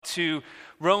to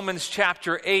Romans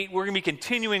chapter 8. We're going to be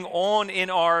continuing on in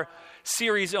our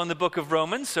series on the book of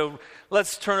Romans. So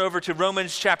let's turn over to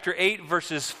Romans chapter 8,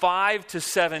 verses 5 to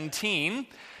 17.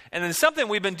 And then something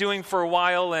we've been doing for a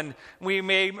while, and we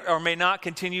may or may not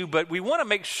continue, but we want to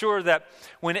make sure that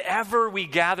whenever we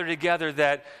gather together,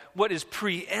 that what is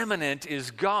preeminent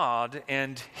is God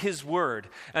and His Word,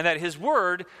 and that His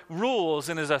Word rules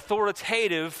and is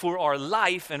authoritative for our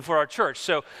life and for our church.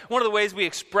 So one of the ways we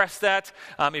express that,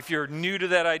 if you're new to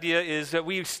that idea, is that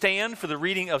we stand for the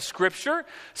reading of Scripture.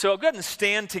 So go ahead and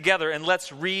stand together, and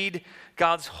let's read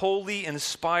God's holy,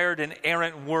 inspired, and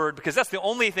inerrant word, because that's the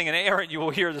only thing inerrant you will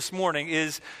hear this morning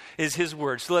is His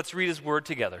word. So let's read His word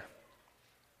together.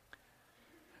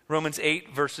 Romans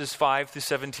 8, verses 5 through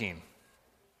 17.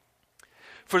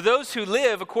 For those who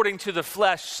live according to the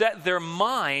flesh set their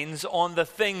minds on the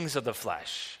things of the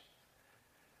flesh.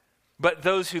 But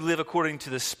those who live according to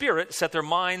the Spirit set their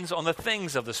minds on the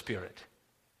things of the Spirit.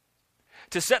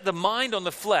 To set the mind on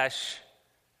the flesh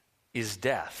is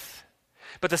death.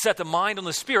 But to set the mind on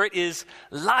the Spirit is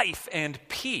life and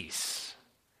peace.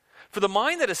 For the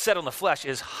mind that is set on the flesh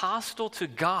is hostile to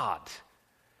God,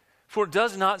 for it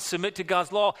does not submit to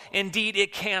God's law. Indeed,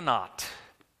 it cannot.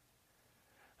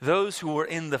 Those who are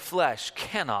in the flesh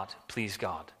cannot please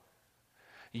God.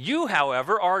 You,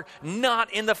 however, are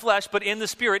not in the flesh, but in the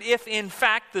Spirit, if in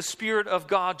fact the Spirit of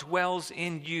God dwells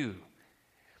in you.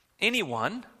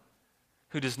 Anyone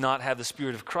who does not have the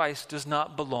Spirit of Christ does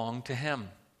not belong to Him.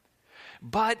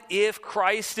 But if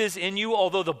Christ is in you,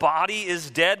 although the body is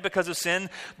dead because of sin,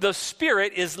 the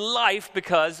Spirit is life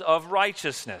because of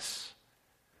righteousness.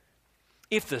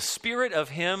 If the Spirit of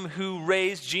Him who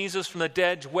raised Jesus from the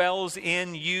dead dwells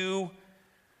in you,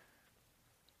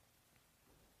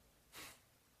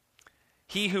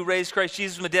 He who raised Christ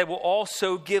Jesus from the dead will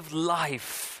also give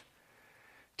life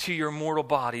to your mortal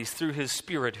bodies through His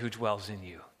Spirit who dwells in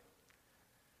you.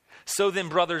 So then,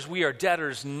 brothers, we are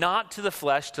debtors not to the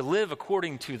flesh to live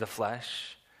according to the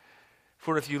flesh.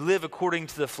 For if you live according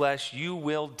to the flesh, you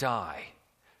will die.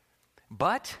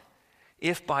 But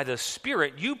if by the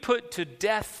Spirit you put to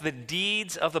death the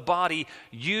deeds of the body,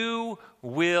 you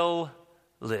will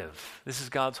live. This is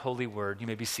God's holy word. You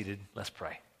may be seated. Let's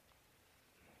pray.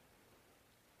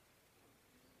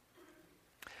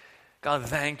 God,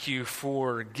 thank you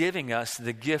for giving us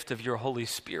the gift of your Holy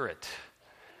Spirit.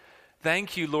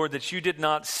 Thank you, Lord, that you did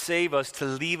not save us to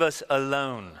leave us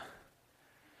alone.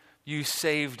 You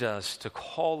saved us to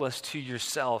call us to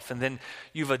yourself, and then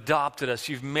you've adopted us.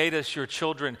 You've made us your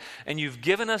children, and you've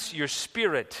given us your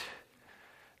Spirit,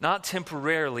 not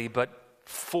temporarily, but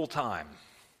full time.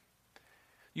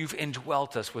 You've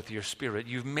indwelt us with your Spirit.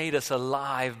 You've made us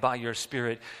alive by your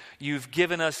Spirit. You've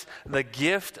given us the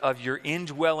gift of your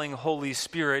indwelling Holy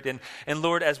Spirit. And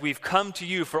Lord, as we've come to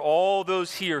you, for all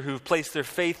those here who've placed their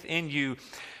faith in you,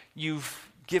 you've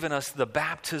given us the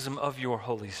baptism of your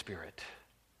Holy Spirit.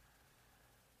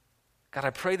 God, I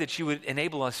pray that you would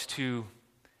enable us to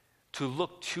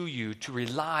look to you, to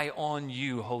rely on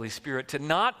you, Holy Spirit, to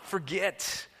not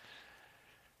forget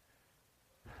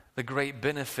the great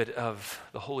benefit of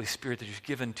the Holy Spirit that you've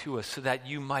given to us so that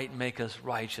you might make us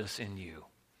righteous in you.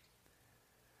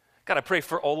 God, I pray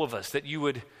for all of us that you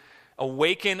would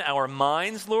awaken our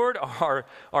minds, Lord.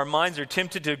 Our minds are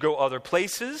tempted to go other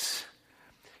places.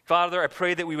 Father, I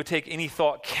pray that we would take any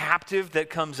thought captive that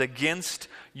comes against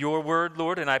your word,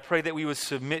 Lord, and I pray that we would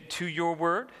submit to your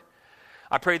word.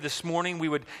 I pray this morning we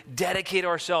would dedicate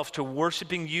ourselves to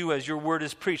worshiping you as your word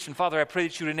is preached. And Father, I pray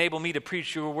that you would enable me to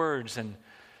preach your words. And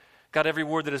God, every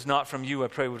word that is not from you, I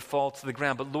pray would fall to the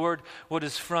ground. But Lord, what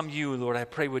is from you, Lord, I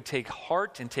pray would take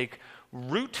heart and take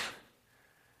root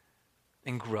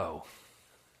and grow.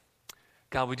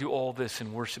 God, we do all this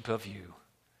in worship of you.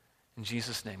 In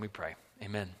Jesus' name we pray.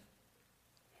 Amen.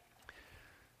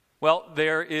 Well,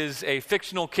 there is a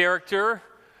fictional character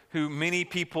who many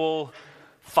people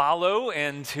follow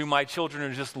and who my children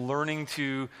are just learning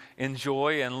to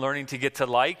enjoy and learning to get to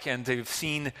like. And they've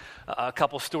seen a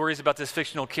couple stories about this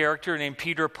fictional character named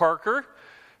Peter Parker.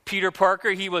 Peter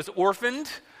Parker, he was orphaned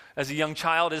as a young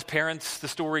child. His parents, the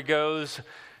story goes,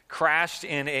 crashed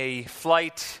in a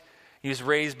flight. He was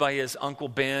raised by his Uncle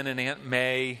Ben and Aunt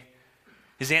May.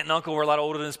 His aunt and uncle were a lot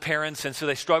older than his parents, and so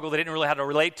they struggled. They didn't really know how to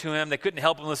relate to him. They couldn't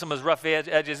help him with some of his rough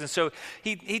edges. And so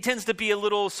he tends to be a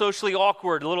little socially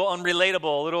awkward, a little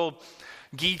unrelatable, a little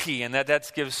geeky, and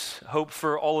that gives hope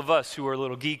for all of us who are a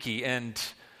little geeky. And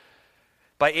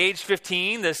by age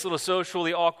 15, this little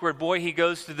socially awkward boy, he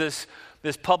goes to this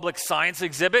public science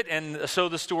exhibit, and so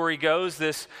the story goes,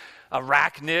 this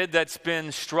arachnid that's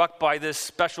been struck by this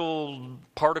special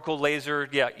particle laser.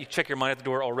 Yeah, you check your mind at the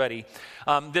door already.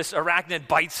 This arachnid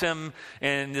bites him,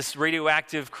 and this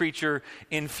radioactive creature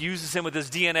infuses him with this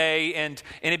DNA, and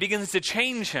it begins to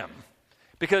change him.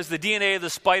 Because the DNA of the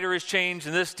spider is changed,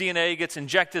 and this DNA gets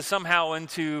injected somehow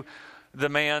into the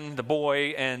man, the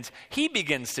boy, and he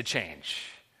begins to change.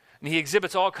 And he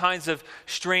exhibits all kinds of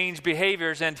strange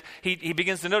behaviors, and he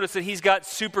begins to notice that he's got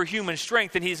superhuman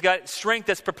strength, and he's got strength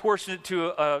that's proportionate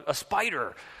to a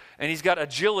spider, and he's got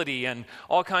agility and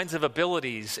all kinds of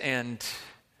abilities, and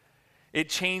it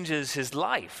changes his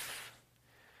life.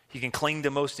 He can cling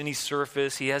to most any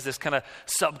surface. He has this kind of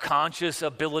subconscious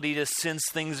ability to sense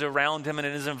things around him and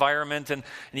in his environment, and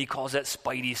he calls that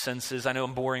spidey senses. I know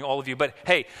I'm boring all of you, but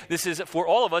hey, this is for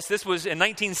all of us. This was in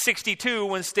 1962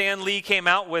 when Stan Lee came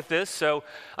out with this, so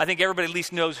I think everybody at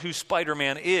least knows who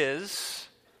Spider-Man is.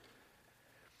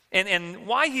 And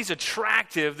why he's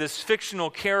attractive, this fictional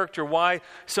character, why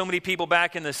so many people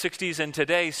back in the 60s and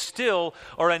today still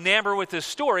are enamored with this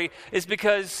story is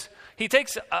because he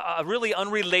takes a really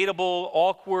unrelatable,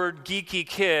 awkward, geeky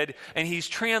kid, and he's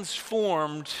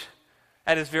transformed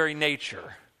at his very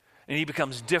nature. And he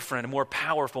becomes different and more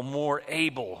powerful, more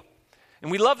able. And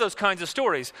we love those kinds of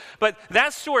stories. But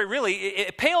that story really,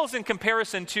 it pales in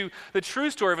comparison to the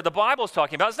true story of what the Bible is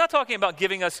talking about. It's not talking about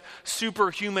giving us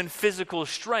superhuman physical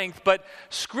strength, but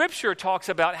Scripture talks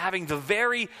about having the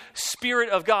very Spirit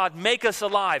of God make us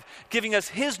alive, giving us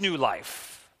His new life.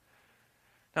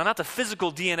 Now, not the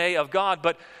physical DNA of God,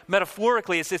 but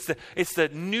metaphorically, it's the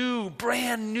new,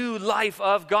 brand new life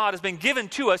of God has been given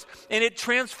to us, and it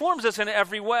transforms us in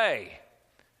every way.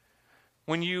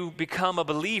 When you become a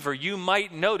believer, you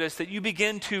might notice that you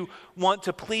begin to want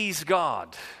to please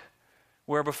God,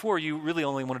 where before you really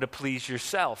only wanted to please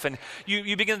yourself. And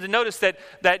you begin to notice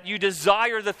that you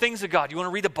desire the things of God. You want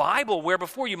to read the Bible, where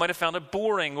before you might have found it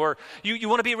boring, or you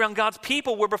want to be around God's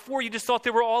people, where before you just thought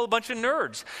they were all a bunch of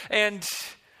nerds. And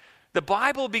the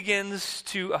Bible begins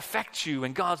to affect you,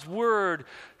 and God's Word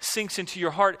sinks into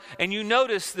your heart, and you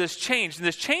notice this change. And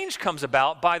this change comes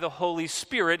about by the Holy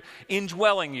Spirit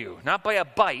indwelling you, not by a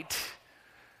bite,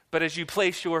 but as you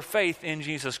place your faith in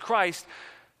Jesus Christ,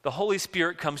 the Holy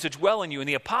Spirit comes to dwell in you. And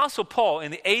the Apostle Paul, in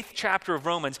the 8th chapter of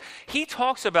Romans, he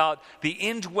talks about the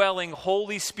indwelling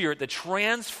Holy Spirit, the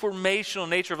transformational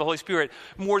nature of the Holy Spirit,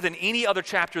 more than any other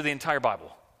chapter of the entire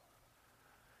Bible.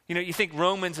 You know, you think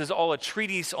Romans is all a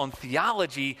treatise on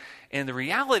theology, and the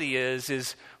reality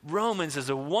is Romans is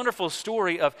a wonderful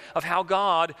story of how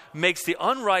God makes the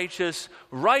unrighteous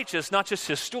righteous, not just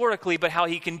historically, but how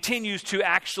He continues to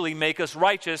actually make us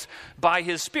righteous by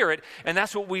His Spirit. And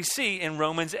that's what we see in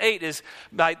Romans 8, is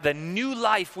by the new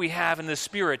life we have in the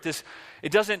Spirit.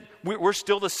 We're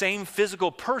still the same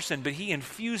physical person, but He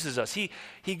infuses us. He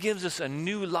gives us a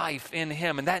new life in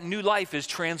Him, and that new life is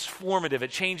transformative.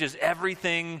 It changes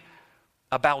everything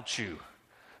about you,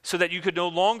 so that you could no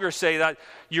longer say that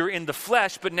you're in the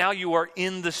flesh, but now you are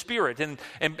in the Spirit.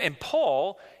 And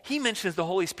Paul, he mentions the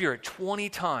Holy Spirit 20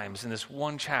 times in this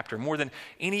one chapter, more than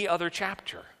any other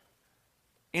chapter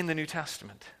in the New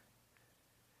Testament.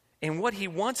 And what he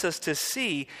wants us to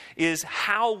see is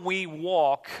how we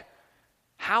walk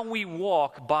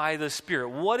by the Spirit.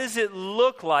 What does it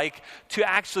look like to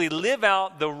actually live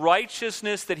out the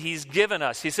righteousness that He's given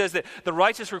us? He says that the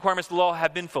righteous requirements of the law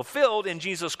have been fulfilled in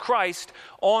Jesus Christ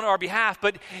on our behalf,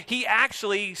 but He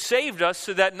actually saved us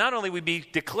so that not only we be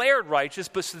declared righteous,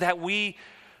 but so that we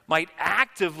might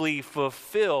actively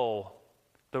fulfill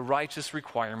the righteous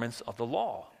requirements of the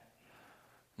law.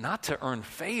 Not to earn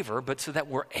favor, but so that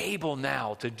we're able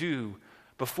now to do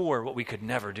before what we could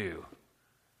never do.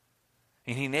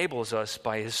 And He enables us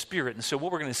by His Spirit. And so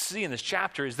what we're going to see in this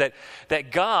chapter is that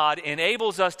God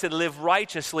enables us to live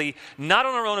righteously, not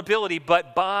on our own ability,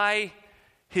 but by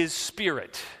His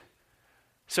Spirit.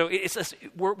 So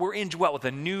we're indwelt with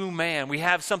a new man. We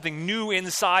have something new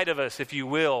inside of us, if you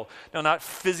will. No, not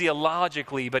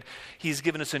physiologically, but He's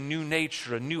given us a new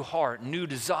nature, a new heart, new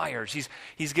desires.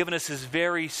 He's given us His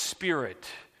very Spirit.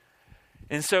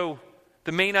 And so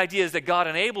the main idea is that God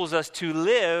enables us to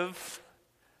live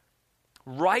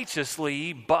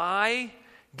righteously by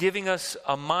giving us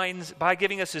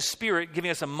His Spirit,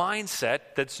 giving us a mindset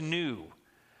that's new,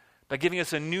 by giving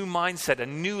us a new mindset, a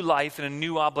new life, and a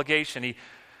new obligation.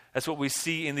 That's what we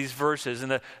see in these verses.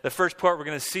 And the first part we're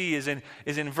going to see is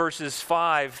in verses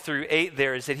 5 through 8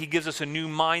 there, is that He gives us a new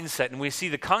mindset. And we see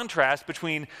the contrast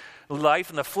between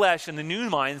life in the flesh and the new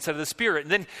mindset of the Spirit.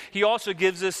 And then He also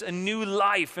gives us a new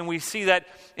life, and we see that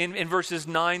in verses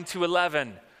 9 to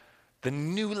 11. The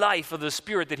new life of the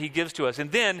Spirit that He gives to us.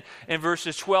 And then in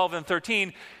verses 12 and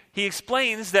 13, he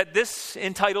explains that this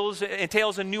entails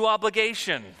a new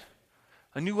obligation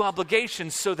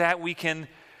so that we can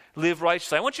live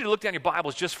righteously. I want you to look down your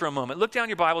Bibles just for a moment. Look down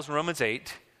your Bibles in Romans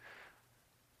 8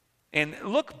 and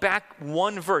look back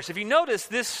one verse. If you notice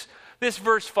this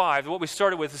verse 5, what we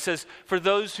started with, it says, for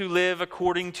those who live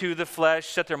according to the flesh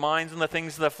set their minds on the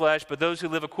things of the flesh, but those who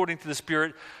live according to the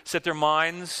Spirit set their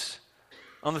minds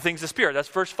on the things of the Spirit. That's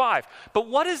verse 5. But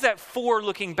what is that 4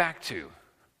 looking back to?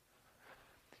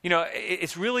 You know,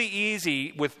 it's really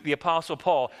easy with the Apostle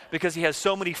Paul because he has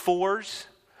so many 4s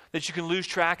that you can lose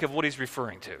track of what he's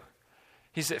referring to.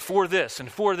 He said, for this,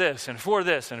 and for this, and for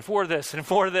this, and for this, and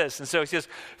for this. And so he says,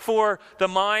 for the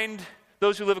mind,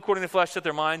 those who live according to the flesh set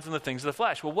their minds on the things of the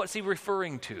flesh. Well, what's he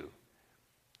referring to?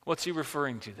 What's he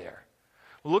referring to there?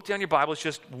 Well, look down your Bible. It's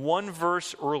just one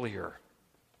verse earlier.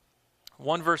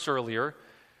 One verse earlier.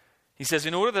 He says,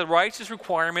 in order that the righteous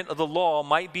requirement of the law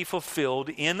might be fulfilled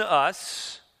in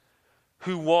us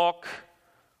who walk,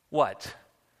 what?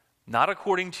 Not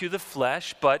according to the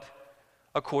flesh, but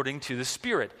according to the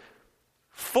Spirit.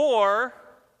 For,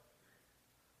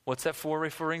 what's that for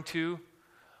referring to?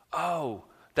 Oh,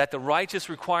 that the righteous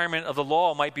requirement of the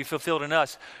law might be fulfilled in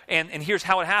us. And here's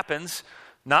how it happens.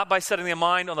 Not by setting the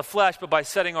mind on the flesh, but by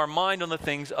setting our mind on the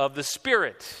things of the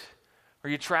Spirit. Are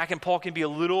you tracking? Paul can be a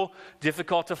little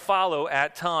difficult to follow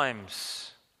at times.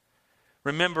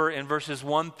 Remember in verses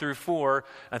 1 through 4,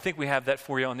 I think we have that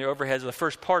for you on the overheads of the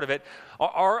first part of it.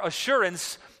 Our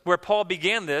assurance where Paul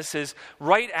began this is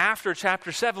right after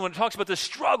chapter 7 when it talks about the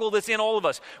struggle that's in all of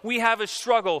us. We have a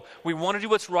struggle. We want to do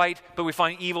what's right, but we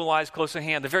find evil lies close at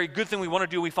hand. The very good thing we want to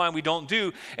do, we find we don't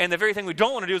do. And the very thing we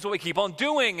don't want to do is what we keep on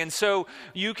doing. And so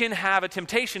you can have a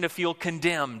temptation to feel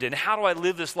condemned. And how do I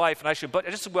live this life? And I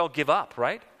just as well give up,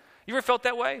 right? You ever felt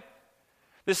that way?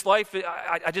 This life,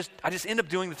 I just end up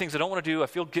doing the things I don't want to do. I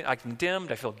feel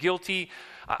condemned. I feel guilty.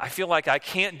 I feel like I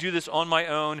can't do this on my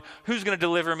own. Who's going to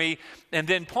deliver me? And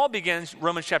then Paul begins,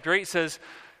 Romans chapter 8 says,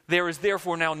 there is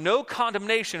therefore now no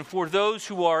condemnation for those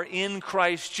who are in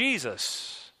Christ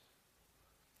Jesus.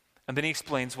 And then he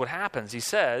explains what happens. He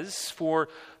says, for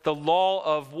the law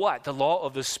of what? The law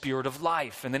of the Spirit of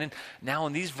life. And then now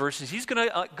in these verses, he's going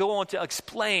to go on to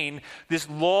explain this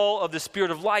law of the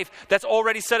Spirit of life that's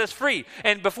already set us free.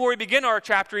 And before we begin our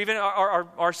chapter, even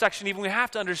our section, even we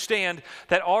have to understand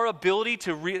that our ability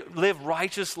to live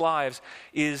righteous lives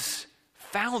is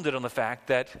founded on the fact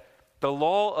that the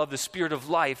law of the Spirit of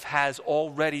life has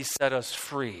already set us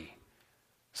free.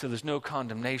 So there's no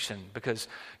condemnation because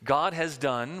God has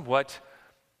done what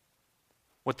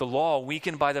the law,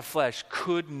 weakened by the flesh,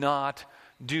 could not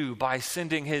do by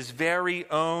sending his very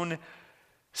own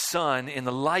Son in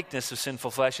the likeness of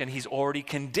sinful flesh, and he's already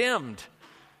condemned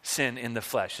sin in the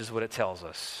flesh, is what it tells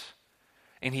us.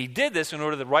 And he did this in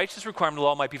order that the righteous requirement of the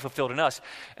law might be fulfilled in us.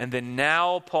 And then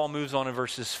now Paul moves on in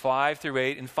verses 5 through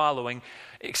 8 and following,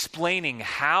 explaining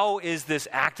how is this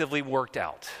actively worked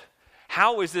out.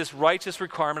 How is this righteous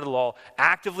requirement of the law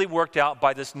actively worked out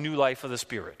by this new life of the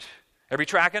Spirit? Are we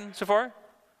tracking so far?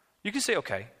 You can say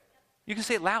okay. You can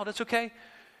say it loud. That's okay.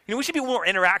 You know, we should be more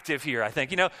interactive here, I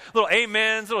think. You know, little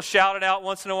amens, little shout it out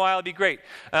once in a while. It'd be great.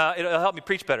 It'll help me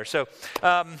preach better. So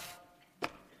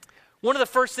one of the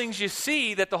first things you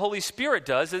see that the Holy Spirit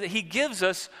does is that he gives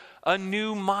us a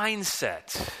new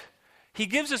mindset. He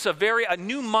gives us a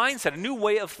new mindset, a new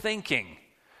way of thinking.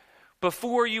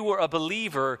 Before you were a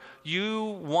believer, you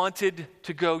wanted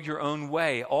to go your own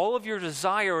way. All of your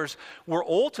desires were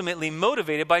ultimately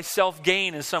motivated by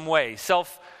self-gain in some way,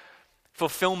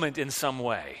 self-fulfillment in some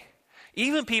way.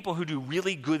 Even people who do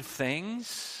really good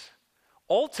things,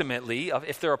 ultimately,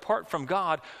 if they're apart from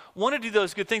God, want to do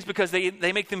those good things because they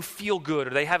make them feel good,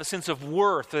 or they have a sense of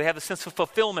worth, or they have a sense of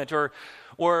fulfillment, or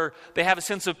they have a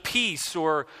sense of peace,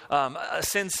 or a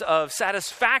sense of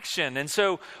satisfaction. And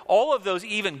so all of those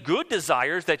even good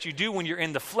desires that you do when you're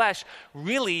in the flesh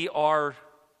really are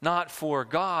not for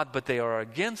God, but they are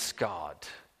against God.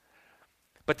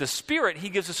 But the Spirit, he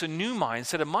gives us a new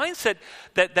mindset, a mindset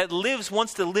that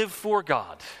wants to live for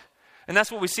God. And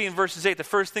that's what we see in verses 8. The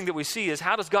first thing that we see is,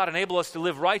 how does God enable us to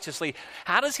live righteously?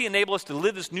 How does he enable us to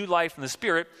live this new life in the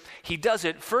Spirit? He does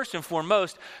it first and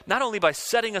foremost, not only by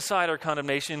setting aside our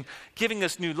condemnation, giving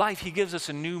us new life, he gives us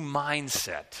a new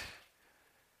mindset.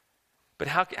 But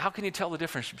how can you tell the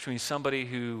difference between somebody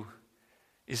who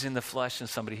is in the flesh and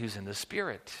somebody who's in the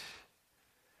Spirit?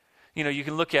 You know, you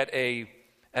can look at a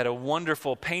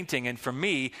wonderful painting, and for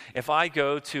me, if I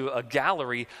go to a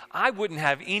gallery, I wouldn't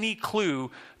have any clue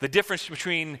the difference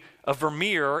between a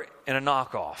Vermeer and a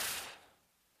knockoff.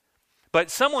 But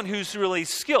someone who's really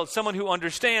skilled, someone who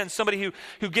understands, somebody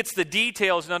who gets the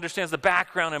details and understands the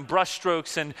background and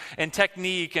brushstrokes and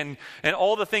technique and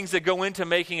all the things that go into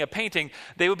making a painting,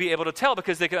 they would be able to tell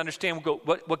because they can understand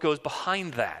what goes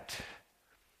behind that.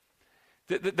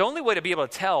 The only way to be able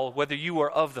to tell whether you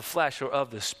are of the flesh or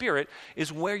of the Spirit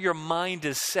is where your mind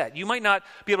is set. You might not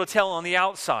be able to tell on the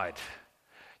outside.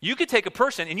 You could take a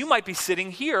person and you might be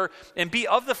sitting here and be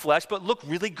of the flesh but look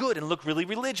really good and look really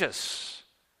religious.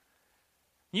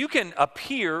 You can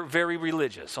appear very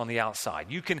religious on the outside.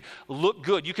 You can look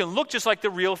good. You can look just like the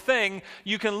real thing.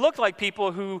 You can look like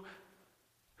people who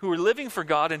are living for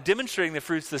God and demonstrating the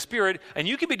fruits of the Spirit, and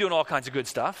you can be doing all kinds of good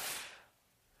stuff.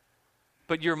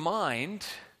 But your mind,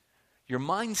 your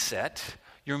mindset,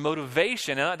 your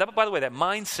motivation, and that, by the way, that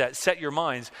mindset, set your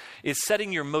minds, is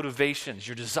setting your motivations,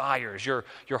 your desires, your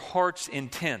heart's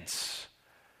intents.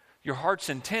 Your heart's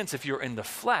intents, if you're in the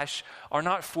flesh, are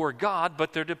not for God,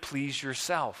 but they're to please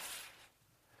yourself.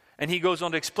 And he goes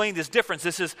on to explain this difference.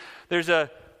 It's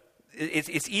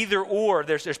either or.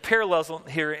 There's parallels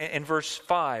here in verse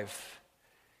 5.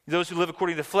 Those who live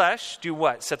according to the flesh do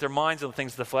what? Set their minds on the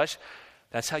things of the flesh.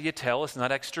 That's how you tell. It's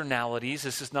not externalities.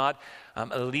 This is not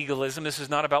a legalism. This is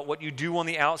not about what you do on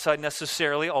the outside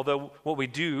necessarily, although what we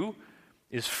do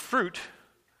is fruit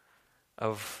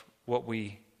of what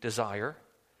we desire.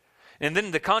 And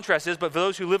then the contrast is, but for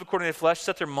those who live according to the flesh,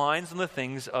 set their minds on the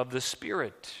things of the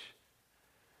Spirit.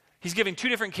 He's giving two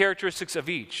different characteristics of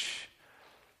each.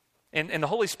 And the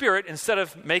Holy Spirit, instead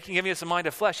of giving us a mind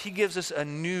of flesh, he gives us a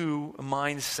new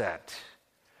mindset.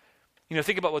 You know,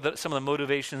 think about what some of the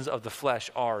motivations of the flesh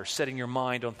are, setting your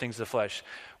mind on things of the flesh.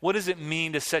 What does it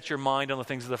mean to set your mind on the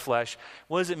things of the flesh?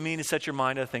 What does it mean to set your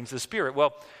mind on the things of the Spirit?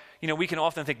 Well, you know, we can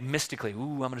often think mystically,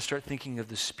 I'm going to start thinking of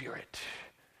the Spirit.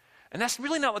 And that's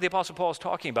really not what the Apostle Paul is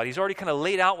talking about. He's already kind of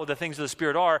laid out what the things of the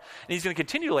Spirit are, and he's going to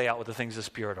continue to lay out what the things of the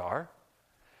Spirit are.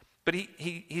 But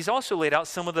he's also laid out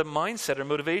some of the mindset or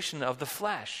motivation of the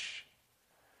flesh.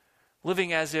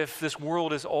 Living as if this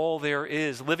world is all there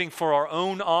is. Living for our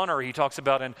own honor, he talks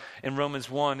about in Romans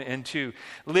 1 and 2.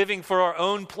 Living for our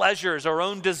own pleasures, our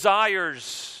own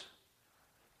desires.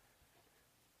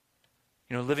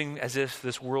 You know, living as if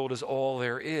this world is all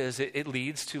there is, it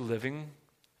leads to living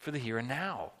for the here and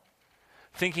now.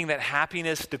 Thinking that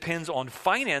happiness depends on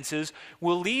finances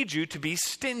will lead you to be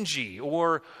stingy,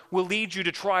 or will lead you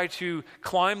to try to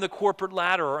climb the corporate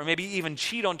ladder, or maybe even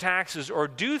cheat on taxes, or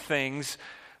do things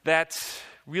that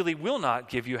really will not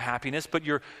give you happiness, but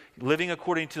you're living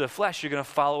according to the flesh. You're going to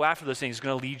follow after those things. It's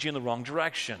going to lead you in the wrong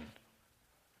direction.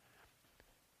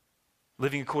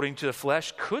 Living according to the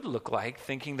flesh could look like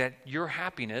thinking that your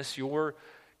happiness, your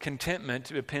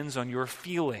contentment depends on your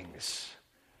feelings.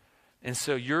 And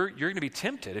so you're going to be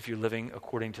tempted, if you're living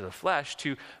according to the flesh,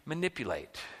 to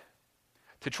manipulate,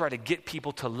 to try to get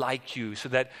people to like you so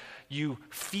that you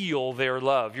feel their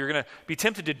love. You're going to be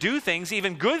tempted to do things,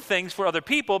 even good things for other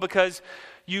people, because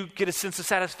you get a sense of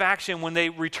satisfaction when they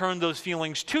return those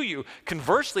feelings to you.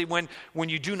 Conversely, when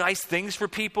you do nice things for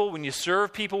people, when you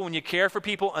serve people, when you care for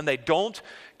people, and they don't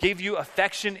give you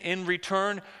affection in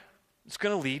return, it's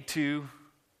going to lead to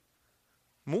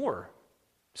more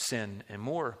sin and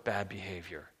more bad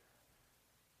behavior.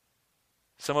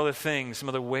 Some other things, some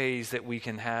other ways that we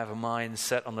can have a mind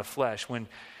set on the flesh when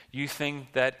you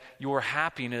think that your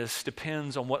happiness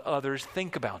depends on what others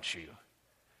think about you.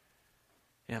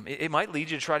 It might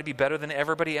lead you to try to be better than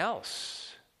everybody else.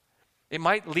 It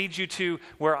might lead you to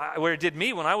where it did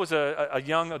me when I was a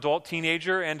young adult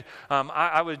teenager, and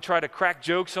I would try to crack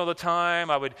jokes all the time.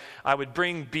 I would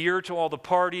bring beer to all the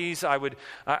parties. I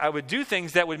would do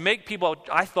things that would make people,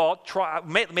 I thought,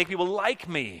 make people like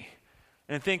me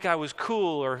and think I was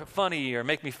cool or funny or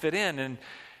make me fit in,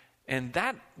 and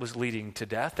that was leading to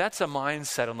death. That's a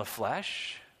mindset on the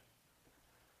flesh.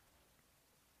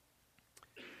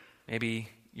 Maybe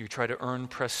you try to earn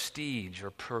prestige or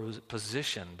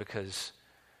position because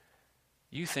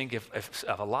you think if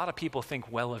a lot of people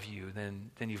think well of you,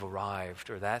 then you've arrived,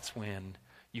 or that's when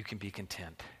you can be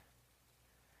content.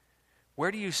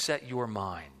 Where do you set your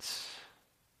minds?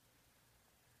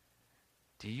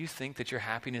 Do you think that your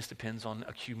happiness depends on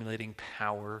accumulating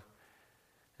power?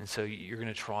 And so you're going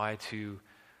to try to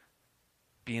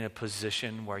be in a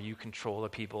position where you control the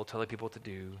people, tell the people what to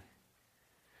do.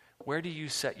 Where do you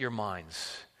set your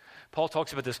minds? Paul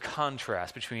talks about this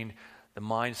contrast between the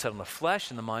mind set on the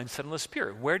flesh and the mind set on the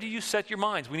Spirit. Where do you set your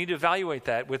minds? We need to evaluate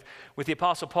that with the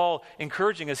Apostle Paul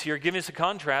encouraging us here, giving us a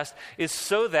contrast, is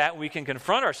so that we can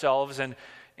confront ourselves and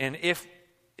if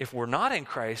we're not in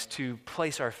Christ, to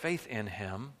place our faith in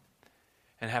him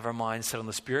and have our minds set on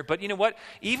the Spirit. But you know what?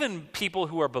 Even people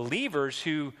who are believers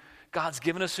who God's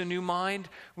given us a new mind,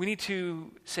 we need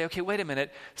to say, okay, wait a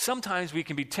minute. Sometimes we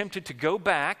can be tempted to go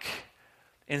back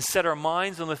and set our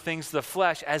minds on the things of the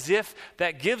flesh as if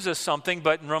that gives us something.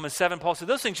 But in Romans 7, Paul said,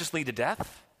 those things just lead to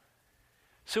death.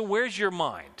 So where's your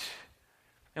mind?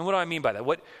 And what do I mean by that?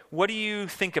 What do you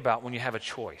think about when you have a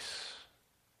choice?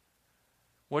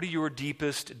 What are your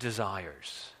deepest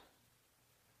desires?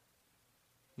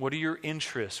 What are your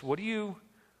interests? What do you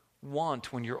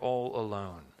want when you're all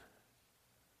alone?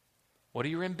 What are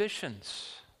your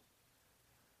ambitions?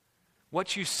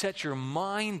 What you set your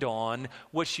mind on,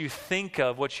 what you think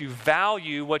of, what you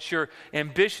value, what your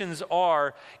ambitions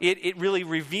are, it really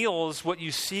reveals what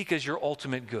you seek as your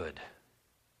ultimate good.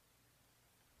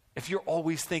 If you're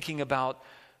always thinking about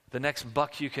the next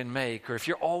buck you can make, or if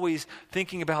you're always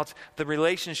thinking about the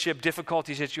relationship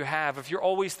difficulties that you have, if you're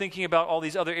always thinking about all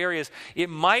these other areas, it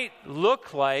might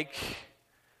look like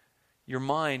your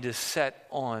mind is set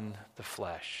on the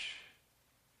flesh.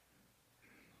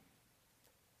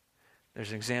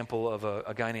 There's an example of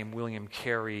a guy named William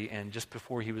Carey, and just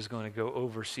before he was going to go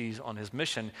overseas on his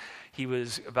mission, he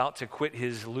was about to quit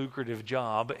his lucrative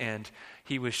job, and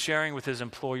he was sharing with his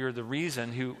employer the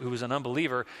reason, who was an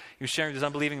unbeliever, he was sharing with his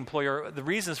unbelieving employer the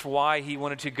reasons for why he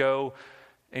wanted to go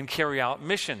and carry out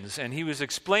missions. And he was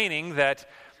explaining that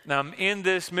in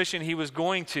this mission he was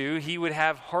going to, he would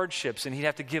have hardships and he'd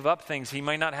have to give up things. He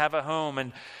might not have a home,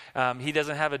 and he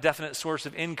doesn't have a definite source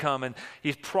of income, and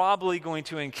he's probably going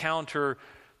to encounter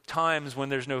times when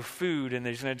there's no food, and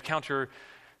he's going to encounter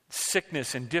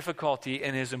sickness and difficulty.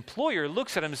 And his employer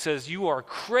looks at him and says, "You are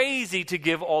crazy to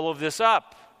give all of this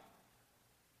up."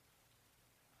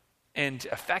 And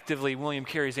effectively, William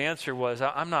Carey's answer was,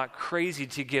 "I'm not crazy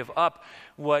to give up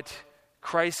what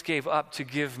Christ gave up to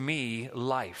give me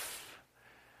life."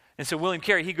 And so William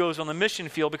Carey, he goes on the mission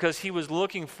field because he was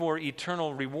looking for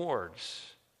eternal rewards.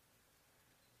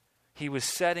 He was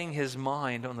setting his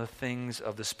mind on the things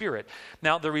of the Spirit.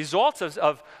 Now, the results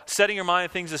of setting your mind on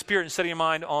things of the Spirit and setting your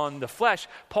mind on the flesh,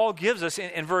 Paul gives us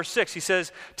in verse 6. He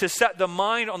says, to set the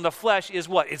mind on the flesh is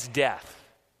what? It's death.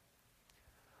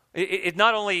 It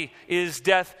not only is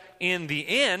death in the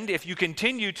end, if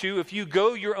you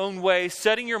go your own way,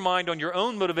 setting your mind on your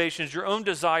own motivations, your own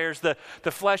desires, the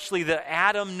fleshly, the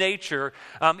Adam nature,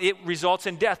 it results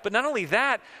in death. But not only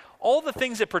that, all the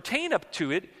things that pertain up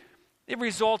to it, it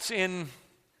results in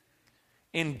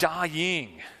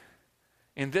dying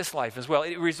in this life as well.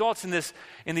 It results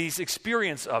in these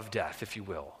experience of death, if you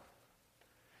will.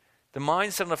 The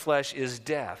mindset on the flesh is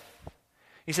death.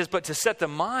 He says, but to set the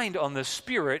mind on the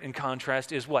Spirit, in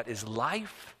contrast, is what? Is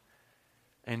life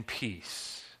and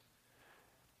peace.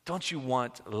 Don't you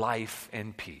want life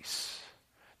and peace?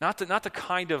 Not the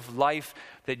kind of life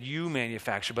that you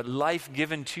manufacture, but life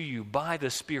given to you by the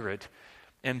Spirit,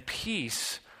 and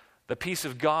peace, the peace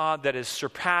of God that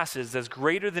surpasses, that's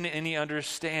greater than any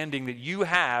understanding that you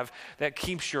have, that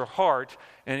keeps your heart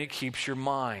and it keeps your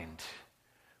mind.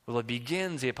 Well, it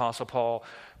begins, the Apostle Paul,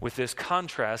 with this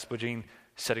contrast between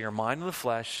setting our mind on the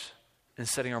flesh and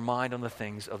setting our mind on the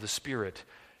things of the Spirit.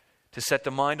 To set the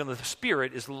mind on the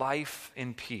Spirit is life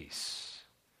and peace.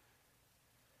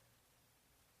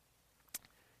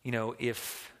 You know,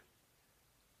 if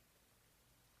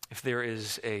there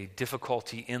is a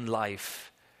difficulty in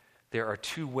life, there are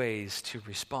two ways to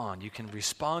respond. You can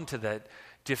respond to that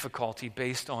difficulty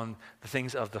based on the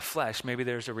things of the flesh. Maybe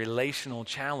there's a relational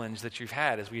challenge that you've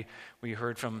had, as we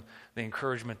heard from the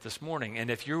encouragement this morning.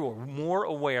 And if you're more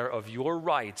aware of your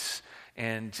rights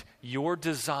and your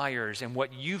desires and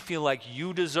what you feel like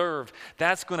you deserve,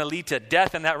 that's going to lead to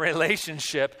death in that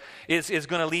relationship. Is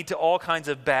going to lead to all kinds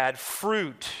of bad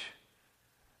fruit.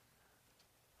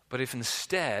 But if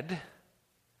instead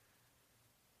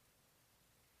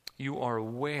you are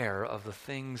aware of the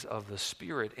things of the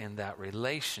Spirit in that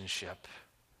relationship,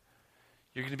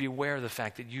 you're going to be aware of the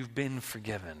fact that you've been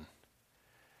forgiven,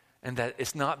 and that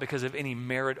it's not because of any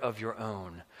merit of your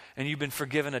own, and you've been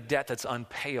forgiven a debt that's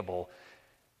unpayable.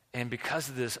 And because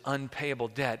of this unpayable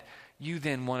debt, you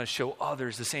then want to show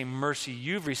others the same mercy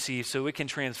you've received so it can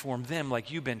transform them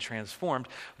like you've been transformed.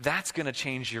 That's going to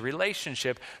change your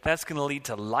relationship. That's going to lead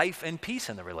to life and peace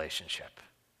in the relationship.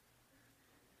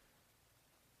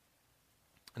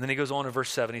 And then he goes on in verse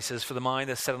 7. He says, for the mind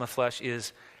that's set on the flesh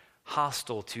is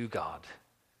hostile to God.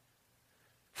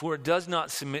 For it does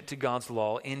not submit to God's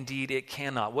law. Indeed, it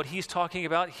cannot. What he's talking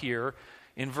about here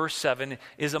in verse 7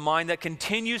 is a mind that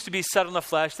continues to be set on the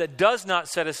flesh, that does not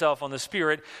set itself on the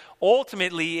Spirit.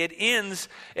 Ultimately, it ends,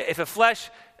 if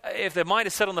the mind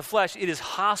is set on the flesh, it is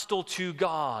hostile to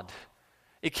God.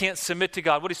 It can't submit to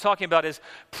God. What he's talking about is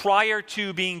prior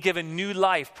to being given new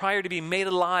life, prior to being made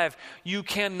alive, you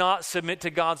cannot submit to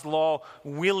God's law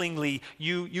willingly.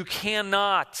 You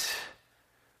cannot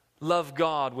love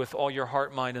God with all your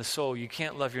heart, mind, and soul. You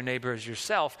can't love your neighbor as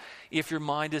yourself if your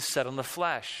mind is set on the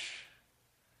flesh.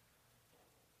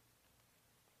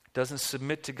 It doesn't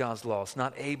submit to God's law. It's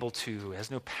not able to. It has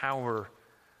no power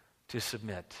to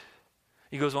submit.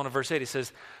 He goes on in verse 8. He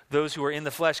says, those who are in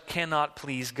the flesh cannot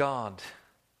please God.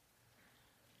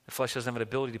 The flesh doesn't have an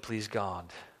ability to please God.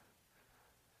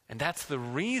 And that's the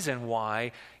reason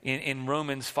why in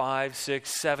Romans 5, 6,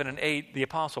 7, and 8, the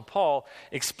Apostle Paul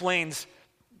explains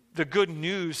the good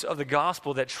news of the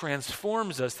gospel that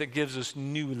transforms us, that gives us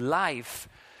new life.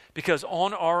 Because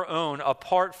on our own,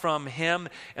 apart from him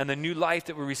and the new life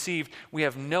that we received, we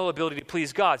have no ability to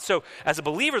please God. So as a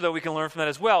believer, though, we can learn from that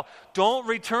as well. Don't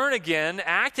return again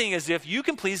acting as if you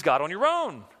can please God on your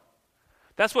own.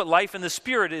 That's what life in the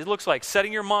Spirit it looks like.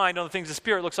 Setting your mind on the things of the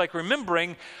Spirit looks like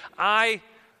remembering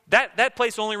that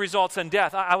place only results in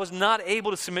death. I was not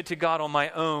able to submit to God on my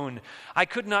own. I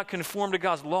could not conform to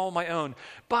God's law on my own.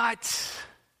 But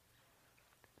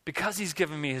because he's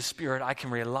given me his Spirit, I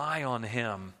can rely on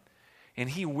him. And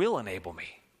he will enable me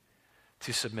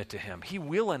to submit to him. He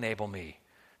will enable me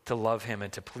to love him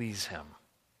and to please him.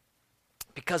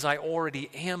 Because I already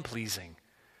am pleasing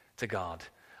to God,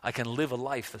 I can live a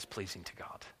life that's pleasing to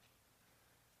God.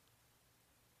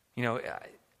 You know,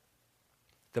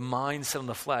 the mind set on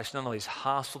the flesh not only is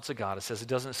hostile to God, it says it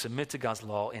doesn't submit to God's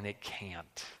law, and it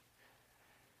can't.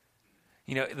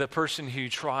 You know, the person who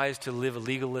tries to live a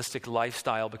legalistic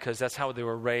lifestyle because that's how they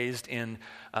were raised in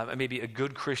maybe a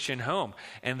good Christian home,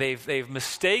 and they've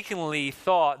mistakenly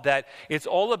thought that it's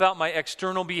all about my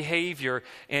external behavior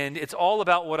and it's all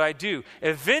about what I do.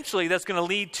 Eventually, that's going to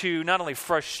lead to not only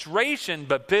frustration,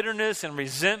 but bitterness and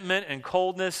resentment and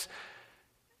coldness,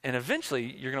 and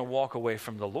eventually you're going to walk away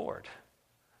from the Lord.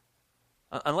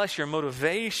 Unless your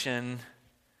motivation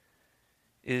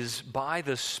is by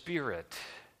the Spirit,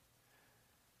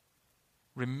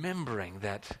 remembering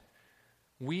that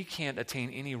we can't attain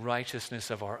any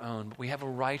righteousness of our own, but we have a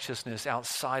righteousness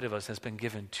outside of us that's been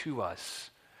given to us.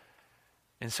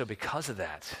 And so because of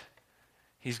that,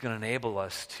 he's going to enable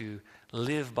us to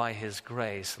live by his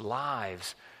grace,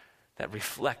 lives that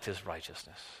reflect his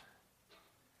righteousness.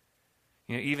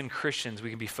 You know, even Christians, we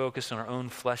can be focused on our own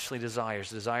fleshly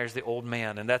desires, the desires of the old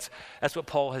man. And that's what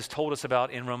Paul has told us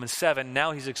about in Romans 7.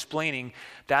 Now he's explaining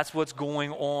that's what's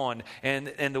going on.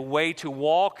 And the way to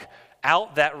walk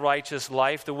out that righteous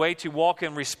life, the way to walk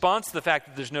in response to the fact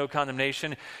that there's no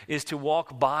condemnation, is to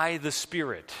walk by the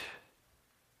Spirit.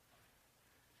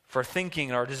 If our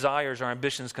thinking, our desires, our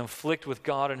ambitions conflict with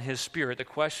God and his Spirit, the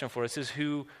question for us is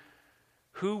who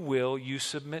will you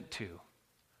submit to?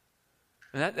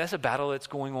 And that's a battle that's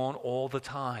going on all the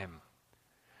time.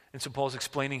 And so Paul's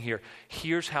explaining here,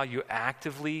 here's how you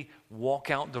actively walk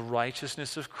out the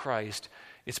righteousness of Christ.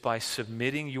 It's by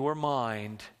submitting your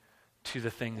mind to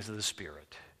the things of the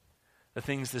Spirit, the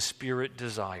things the Spirit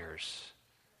desires,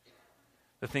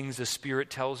 the things the Spirit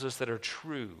tells us that are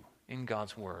true in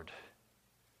God's Word.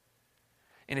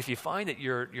 And if you find that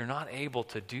you're not able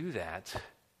to do that,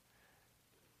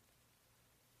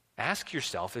 ask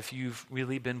yourself if you've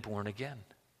really been born again.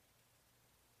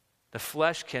 The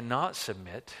flesh cannot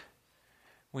submit.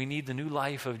 We need the new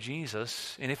life of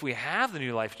Jesus. And if we have the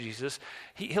new life of Jesus,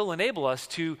 he'll enable us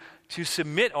to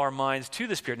submit our minds to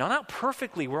the Spirit. Now, not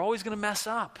perfectly. We're always going to mess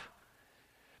up.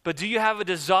 But do you have a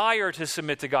desire to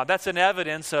submit to God? That's an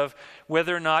evidence of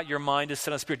whether or not your mind is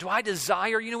set on the Spirit. Do I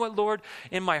desire, you know what, Lord,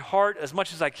 in my heart, as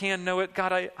much as I can know it,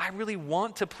 God, I really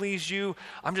want to please you.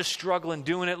 I'm just struggling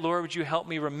doing it. Lord, would you help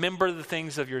me remember the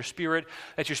things of your Spirit,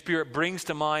 that your Spirit brings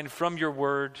to mind from your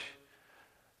word,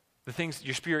 the things that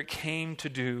your Spirit came to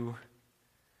do,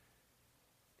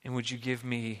 and would you give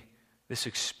me this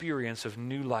experience of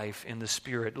new life in the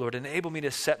Spirit. Lord, enable me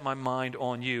to set my mind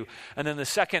on you. And then the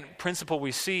second principle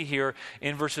we see here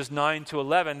in verses 9 to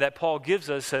 11 that Paul gives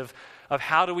us of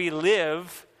how do we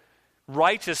live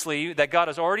righteously, that God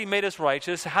has already made us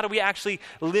righteous. How do we actually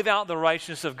live out the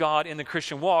righteousness of God in the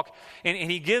Christian walk? And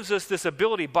he gives us this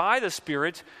ability by the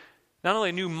Spirit, not only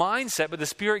a new mindset, but the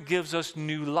Spirit gives us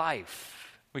new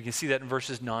life. We can see that in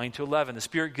verses 9 to 11. The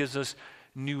Spirit gives us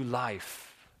new life.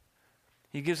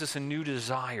 He gives us a new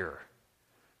desire.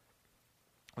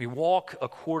 We walk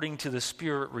according to the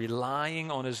Spirit,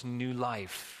 relying on his new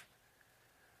life.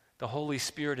 The Holy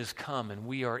Spirit has come, and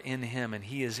we are in him, and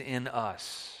he is in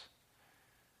us.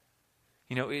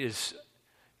 You know, it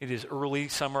is early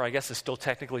summer. I guess it's still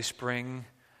technically spring.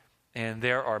 And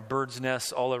there are birds'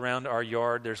 nests all around our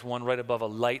yard. There's one right above a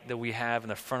light that we have in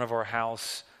the front of our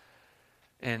house.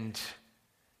 And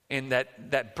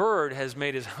that bird has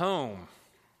made his home.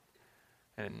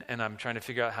 And I'm trying to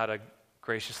figure out how to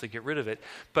graciously get rid of it.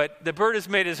 But the bird has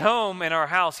made his home in our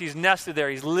house. He's nested there.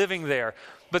 He's living there.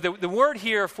 But the word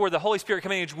here for the Holy Spirit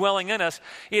coming and dwelling in us,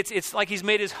 it's like he's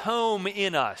made his home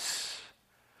in us.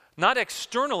 Not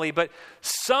externally, but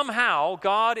somehow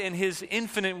God in his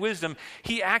infinite wisdom,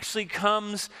 he actually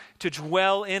comes to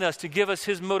dwell in us, to give us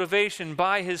his motivation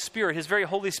by his Spirit. His very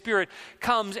Holy Spirit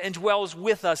comes and dwells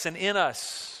with us and in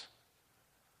us.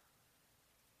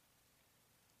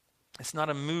 It's not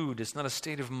a mood. It's not a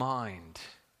state of mind.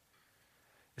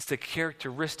 It's the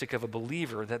characteristic of a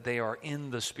believer that they are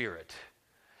in the Spirit.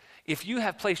 If you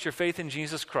have placed your faith in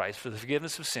Jesus Christ for the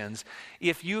forgiveness of sins,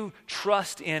 if you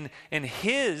trust in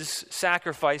his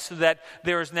sacrifice so that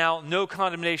there is now no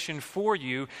condemnation for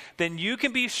you, then you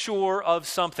can be sure of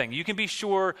something. You can be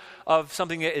sure of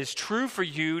something that is true for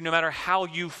you no matter how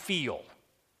you feel.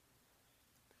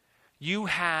 You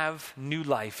have new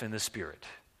life in the Spirit.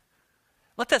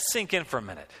 Let that sink in for a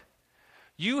minute.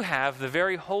 You have the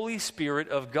very Holy Spirit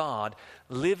of God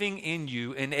living in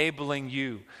you, enabling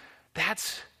you.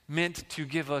 That's meant to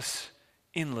give us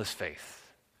endless faith.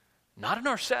 Not in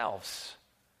ourselves,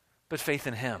 but faith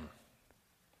in him.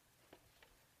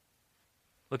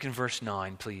 Look in verse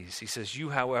 9, please. He says, you,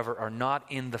 however, are not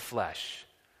in the flesh,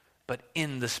 but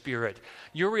in the Spirit.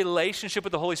 Your relationship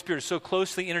with the Holy Spirit is so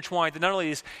closely intertwined that not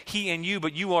only is he in you,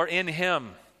 but you are in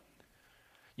him.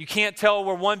 You can't tell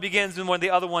where one begins and when the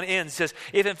other one ends. He says,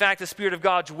 if in fact the Spirit of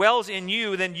God dwells in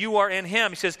you, then you are in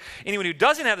him. He says, anyone who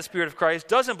doesn't have the Spirit of Christ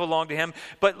doesn't belong to him.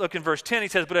 But look in verse 10, he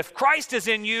says, but if Christ is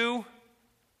in you,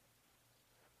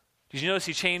 did you notice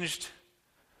he changed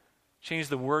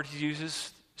the word he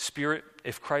uses? Spirit,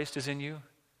 if Christ is in you.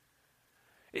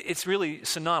 It's really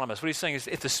synonymous. What he's saying is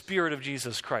if the Spirit of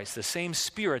Jesus Christ, the same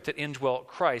Spirit that indwelt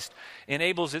Christ,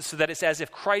 enables it so that it's as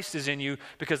if Christ is in you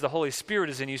because the Holy Spirit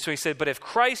is in you. So he said, but if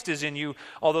Christ is in you,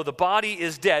 although the body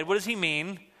is dead, what does he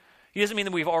mean? He doesn't mean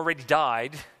that we've already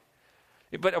died.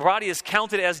 But our body is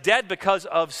counted as dead because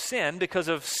of sin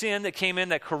that came in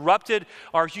that corrupted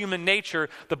our human nature.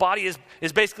 The body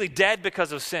is basically dead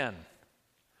because of sin.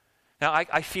 Now,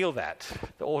 I feel that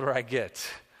the older I get.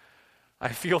 I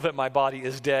feel that my body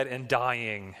is dead and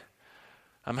dying.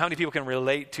 How many people can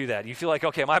relate to that? You feel like,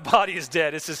 okay, my body is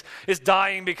dead. It's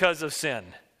dying because of sin.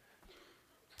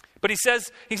 But he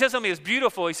says something that's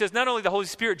beautiful. He says not only the Holy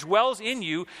Spirit dwells in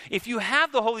you, if you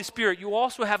have the Holy Spirit, you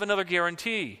also have another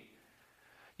guarantee.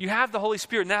 You have the Holy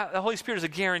Spirit. Now, the Holy Spirit is a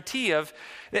guarantee of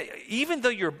that even though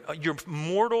your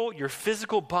mortal, your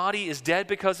physical body is dead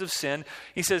because of sin,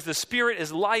 he says the Spirit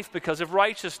is life because of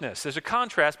righteousness. There's a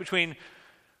contrast between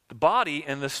the body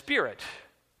and the Spirit.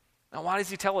 Now, why does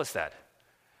he tell us that?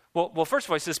 Well, first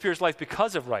of all, he says the Spirit's life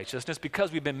because of righteousness. Because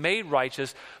we've been made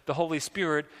righteous, the Holy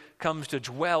Spirit comes to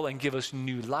dwell and give us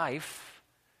new life.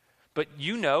 But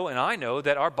you know and I know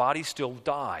that our body still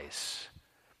dies.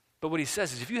 But what he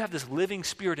says is if you have this living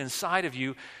Spirit inside of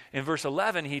you, in verse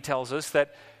 11 he tells us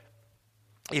that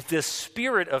if this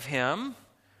Spirit of him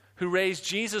who raised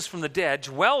Jesus from the dead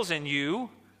dwells in you,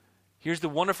 here's the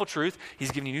wonderful truth. He's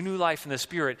giving you new life in the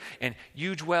Spirit, and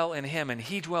you dwell in him, and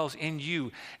he dwells in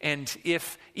you. And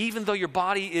if, even though your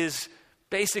body is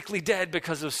basically dead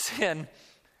because of sin,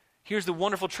 here's the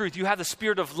wonderful truth. You have the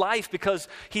Spirit of life because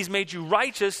he's made you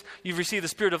righteous. You've received the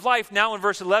Spirit of life. Now in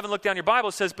verse 11, look down your Bible,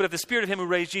 it says, but if the Spirit of him who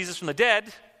raised Jesus from the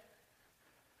dead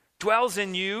dwells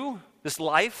in you, this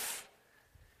life,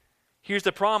 here's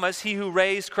the promise. He who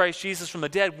raised Christ Jesus from the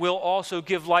dead will also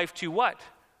give life to what?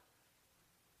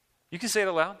 You can say it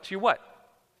aloud. To your what?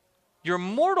 Your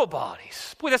mortal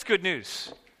bodies. Boy, that's good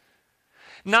news.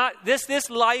 Not this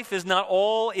life is not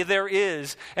all there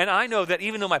is. And I know that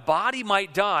even though my body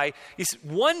might die,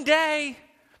 one day,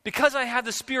 because I have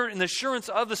the Spirit and the assurance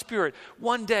of the Spirit,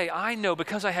 one day I know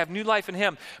because I have new life in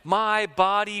him, my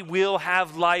body will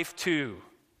have life too.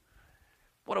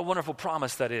 What a wonderful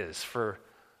promise that is for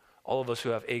all of us who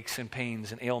have aches and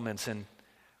pains and ailments. And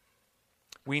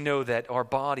we know that our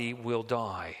body will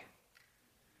die.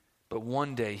 But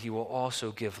one day he will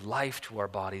also give life to our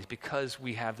bodies because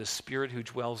we have the Spirit who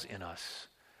dwells in us.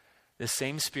 The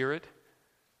same Spirit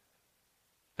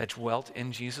that dwelt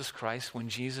in Jesus Christ when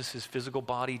Jesus' physical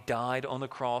body died on the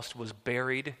cross, was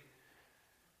buried.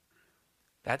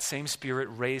 That same Spirit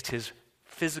raised his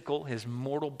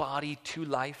mortal body to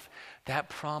life. That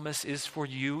promise is for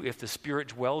you. If the Spirit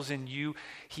dwells in you,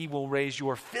 he will raise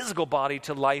your physical body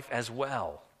to life as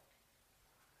well.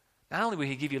 Not only will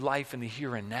he give you life in the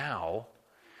here and now,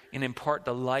 and impart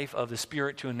the life of the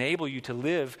Spirit to enable you to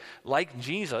live like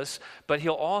Jesus, but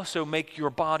he'll also make your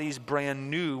bodies brand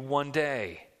new one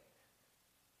day.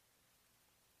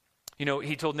 You know,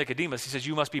 he told Nicodemus, he says,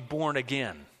 you must be born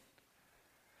again.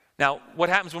 Now, what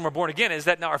happens when we're born again is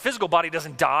that now our physical body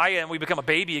doesn't die and we become a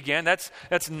baby again. That's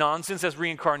nonsense. That's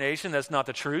reincarnation. That's not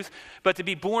the truth. But to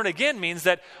be born again means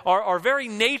that our very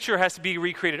nature has to be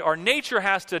recreated. Our nature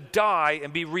has to die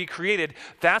and be recreated.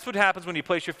 That's what happens when you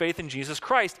place your faith in Jesus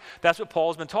Christ. That's what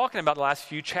Paul's been talking about the last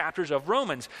few chapters of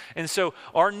Romans. And so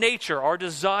our nature, our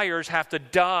desires have to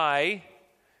die,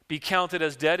 be counted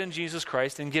as dead in Jesus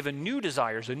Christ, and given new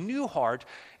desires, a new heart,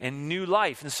 and new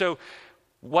life. And so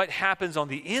what happens on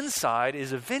the inside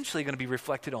is eventually going to be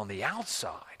reflected on the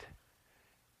outside.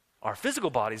 Our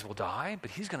physical bodies will die, but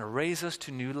he's going to raise us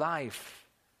to new life.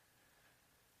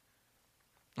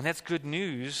 And that's good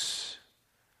news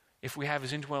if we have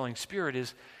his indwelling Spirit,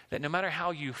 is that no matter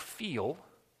how you feel,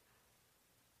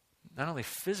 not only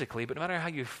physically, but no matter how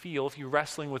you feel, if you're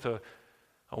wrestling with a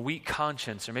weak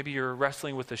conscience, or maybe you're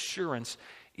wrestling with assurance,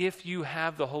 if you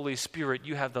have the Holy Spirit,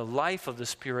 you have the life of the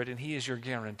Spirit, and he is your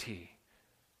guarantee.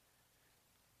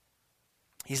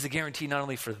 He's the guarantee not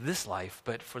only for this life,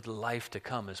 but for the life to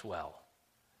come as well.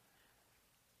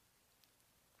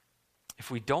 If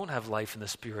we don't have life in the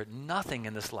Spirit, nothing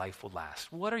in this life will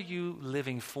last. What are you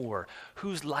living for?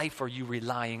 Whose life are you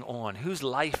relying on? Whose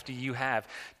life do you have?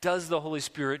 Does the Holy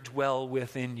Spirit dwell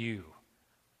within you?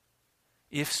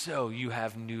 If so, you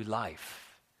have new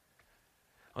life.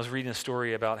 I was reading a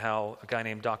story about how a guy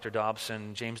named Dr.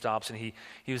 Dobson, James Dobson, he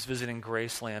was visiting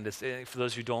Graceland. For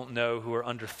those who don't know, who are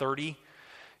under 30, in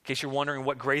case you're wondering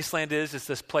what Graceland is, it's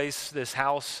this place, this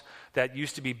house that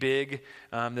used to be big,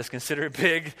 that's considered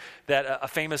big, that a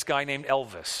famous guy named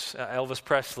Elvis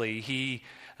Presley,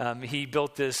 he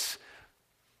built this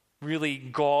really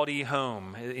gaudy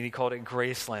home, and he called it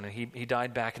Graceland, and he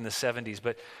died back in the 70s.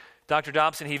 But Dr.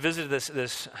 Dobson, he visited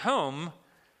this home,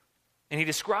 and he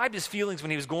described his feelings when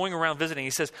he was going around visiting.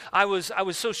 He says, I was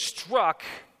so struck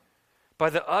by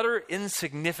the utter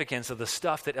insignificance of the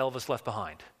stuff that Elvis left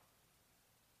behind.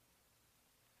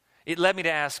 It led me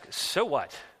to ask, so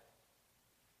what?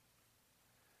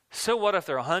 So what if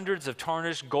there are hundreds of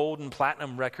tarnished gold and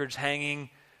platinum records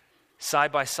hanging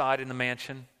side by side in the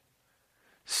mansion?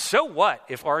 So what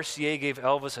if RCA gave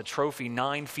Elvis a trophy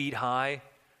 9 feet high?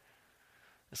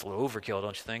 That's a little overkill,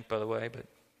 don't you think, by the way? But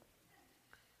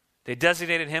they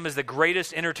designated him as the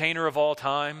greatest entertainer of all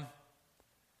time.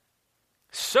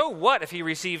 So what if he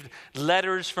received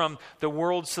letters from the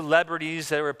world's celebrities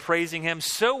that were praising him?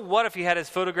 So what if he had his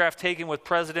photograph taken with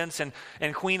presidents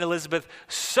and Queen Elizabeth?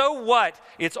 So what?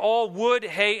 It's all wood,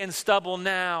 hay, and stubble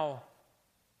now.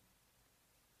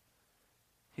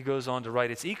 He goes on to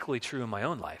write, it's equally true in my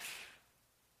own life.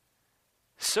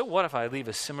 So what if I leave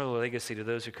a similar legacy to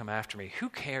those who come after me? Who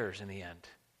cares in the end?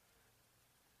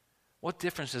 What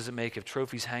difference does it make if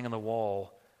trophies hang on the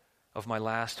wall of my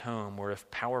last home, or if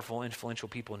powerful, influential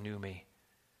people knew me?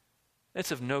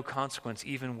 It's of no consequence,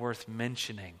 even worth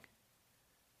mentioning,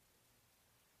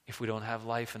 if we don't have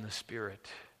life in the Spirit.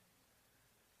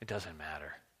 It doesn't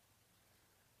matter.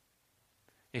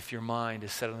 If your mind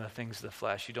is set on the things of the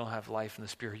flesh, you don't have life in the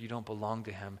Spirit, you don't belong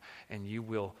to him, and you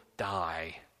will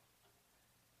die.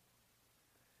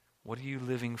 What are you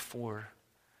living for?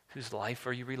 Whose life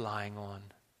are you relying on?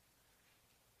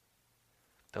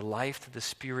 The life that the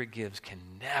Spirit gives can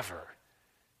never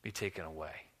be taken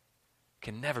away.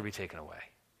 Can never be taken away.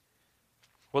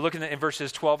 We're looking at in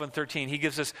verses 12 and 13. He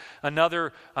gives us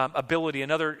another ability,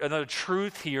 another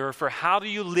truth here for how do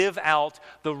you live out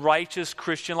the righteous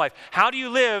Christian life? How do you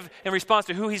live in response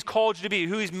to who he's called you to be,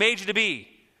 who he's made you to be?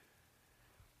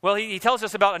 Well, he tells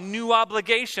us about a new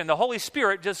obligation. The Holy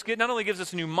Spirit not only gives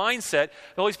us a new mindset,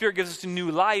 the Holy Spirit gives us a new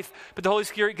life, but the Holy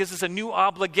Spirit gives us a new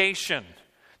obligation.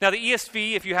 Now, the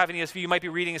ESV, if you have an ESV, you might be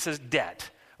reading, it says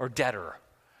debt or debtor.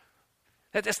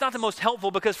 That's not the most helpful,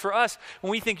 because for us,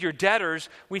 when we think you're debtors,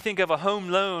 we think of a home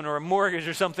loan or a mortgage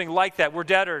or something like that. We're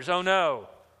debtors. Oh, no.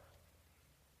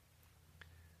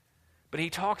 But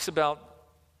he talks about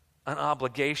an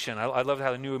obligation. I love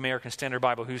how the New American Standard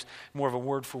Bible, who's more of a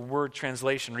word-for-word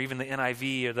translation, or even the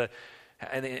NIV or the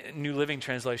New Living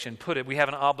Translation put it, we have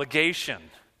an obligation.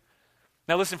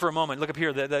 Now listen for a moment. Look up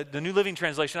here. The New Living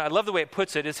Translation, I love the way it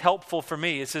puts it. It's helpful for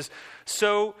me. It says,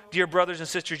 so, dear brothers and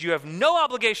sisters, you have no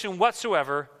obligation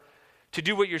whatsoever to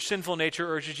do what your sinful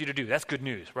nature urges you to do. That's good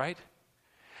news, right?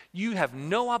 You have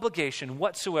no obligation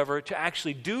whatsoever to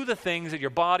actually do the things that your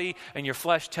body and your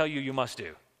flesh tell you you must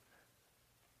do.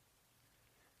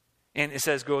 And it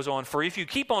says, goes on, for if you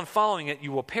keep on following it,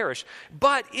 you will perish.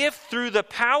 But if through the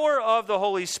power of the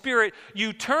Holy Spirit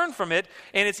you turn from it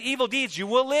and its evil deeds, you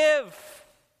will live.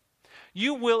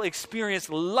 You will experience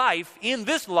life in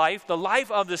this life, the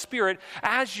life of the Spirit,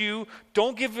 as you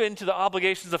don't give in to the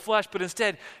obligations of the flesh, but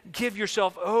instead give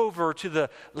yourself over to the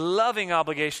loving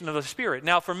obligation of the Spirit.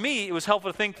 Now, for me, it was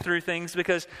helpful to think through things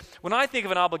because when I think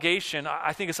of an obligation,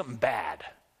 I think of something bad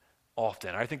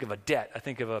often. I think of a debt.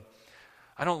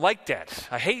 I don't like debt.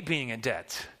 I hate being in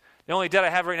debt. The only debt I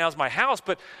have right now is my house,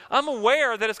 but I'm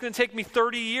aware that it's going to take me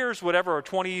 30 years, whatever, or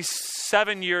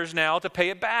 27 years now to pay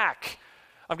it back.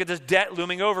 I've got this debt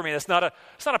looming over me. It's not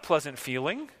a pleasant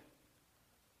feeling.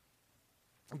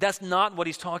 That's not what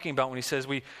he's talking about when he says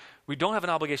we don't have an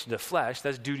obligation to the flesh.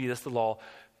 That's duty, that's the law.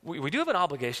 We do have an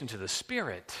obligation to the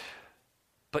Spirit,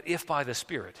 but if by the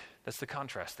Spirit. That's the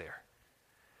contrast there.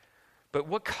 But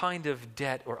what kind of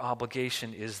debt or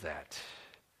obligation is that?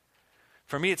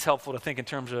 For me, it's helpful to think in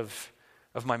terms of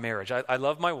my marriage. I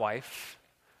love my wife.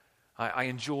 I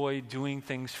enjoy doing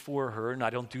things for her, and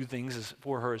I don't do things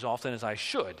for her as often as I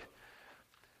should.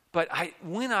 But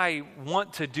when I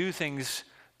want to do things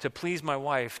to please my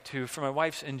wife, for my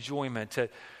wife's enjoyment,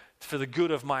 for the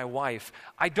good of my wife,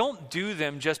 I don't do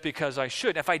them just because I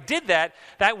should. If I did that,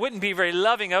 that wouldn't be very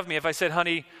loving of me if I said,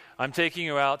 honey, I'm taking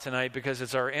you out tonight because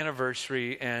it's our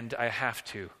anniversary and I have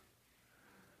to.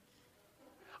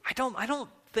 I don't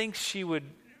think she would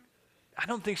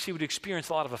experience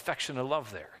a lot of affection and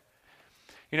love there.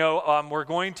 You know, we're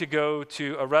going to go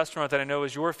to a restaurant that I know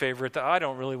is your favorite that I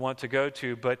don't really want to go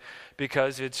to, but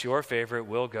because it's your favorite,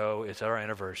 we'll go. It's our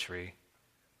anniversary.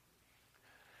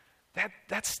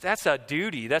 That's a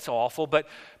duty. That's awful. But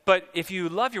if you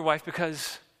love your wife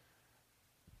because,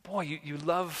 boy, you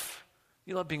love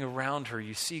being around her.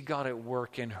 You see God at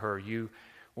work in her.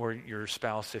 Or your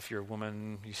spouse, if you're a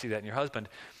woman, you see that in your husband,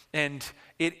 and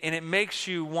it makes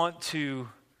you want to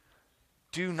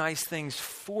do nice things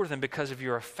for them because of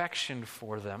your affection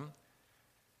for them.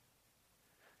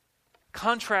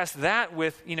 Contrast that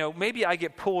with, maybe I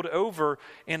get pulled over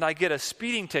and I get a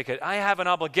speeding ticket. I have an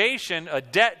obligation, a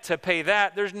debt to pay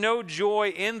that. There's no joy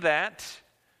in that.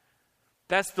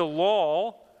 That's the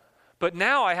law. But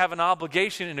now I have an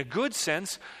obligation in a good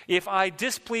sense. If I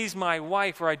displease my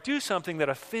wife or I do something that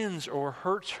offends or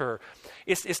hurts her,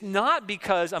 it's not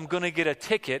because I'm going to get a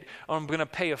ticket or I'm going to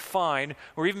pay a fine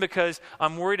or even because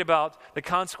I'm worried about the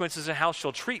consequences and how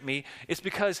she'll treat me. It's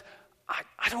because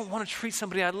I don't want to treat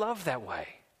somebody I love that way.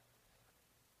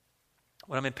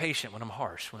 When I'm impatient, when I'm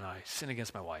harsh, when I sin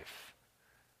against my wife.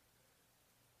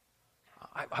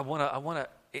 I want to,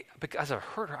 because I've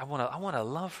hurt her, I want to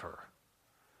love her.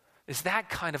 It's that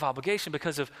kind of obligation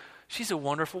because she's a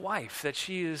wonderful wife, that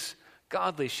she is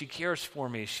godly, she cares for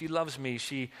me, she loves me,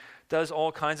 she does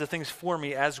all kinds of things for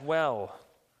me as well.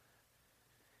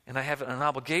 And I have an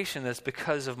obligation that's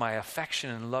because of my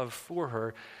affection and love for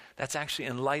her, that's actually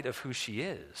in light of who she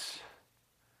is.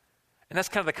 And that's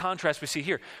kind of the contrast we see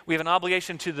here. We have an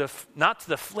obligation not to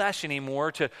the flesh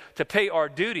anymore to pay our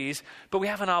duties, but we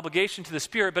have an obligation to the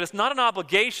Spirit. But it's not an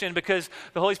obligation because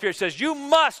the Holy Spirit says, you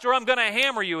must or I'm going to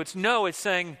hammer you. It's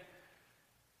saying,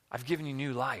 I've given you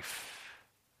new life.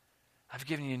 I've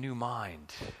given you a new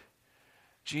mind.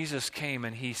 Jesus came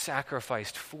and he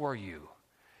sacrificed for you.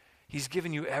 He's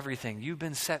given you everything. You've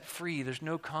been set free. There's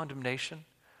no condemnation.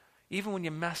 Even when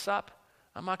you mess up,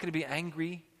 I'm not going to be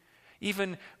angry.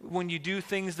 Even when you do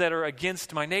things that are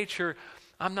against my nature,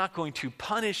 I'm not going to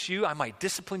punish you. I might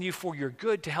discipline you for your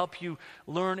good to help you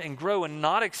learn and grow and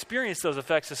not experience those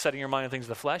effects of setting your mind on things of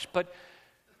the flesh. But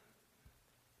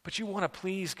you want to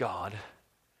please God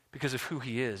because of who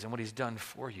he is and what he's done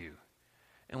for you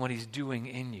and what he's doing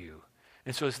in you.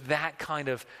 And so it's that kind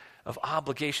of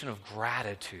obligation of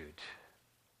gratitude.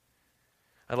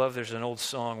 I love there's an old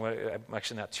song, I'm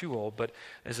actually not too old, but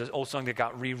there's an old song that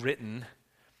got rewritten.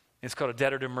 It's called A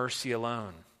Debtor to Mercy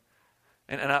Alone.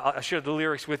 And I'll share the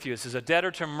lyrics with you. It says, a debtor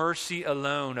to mercy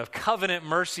alone, of covenant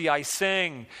mercy I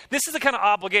sing. This is the kind of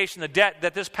obligation, the debt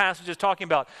that this passage is talking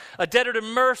about. A debtor to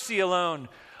mercy alone,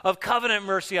 of covenant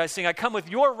mercy I sing. I come with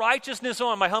your righteousness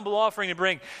on, my humble offering to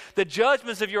bring. The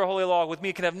judgments of your holy law with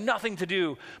me can have nothing to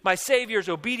do. My Savior's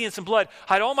obedience and blood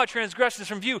hide all my transgressions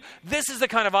from view. This is the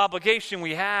kind of obligation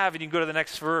we have. And you can go to the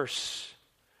next verse.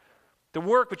 The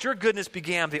work which your goodness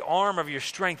began, the arm of your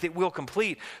strength, it will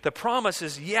complete. The promise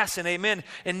is yes and amen,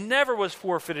 and never was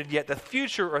forfeited yet. The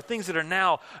future are things that are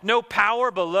now. No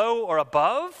power below or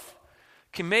above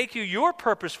can make you your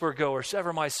purpose forego or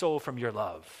sever my soul from your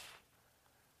love.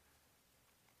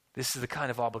 This is the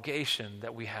kind of obligation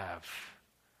that we have.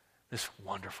 This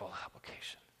wonderful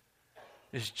obligation.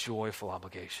 This joyful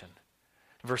obligation.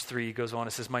 Verse 3 he goes on,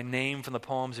 it says, my name from the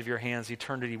palms of your hands,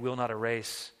 eternity will not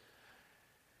erase.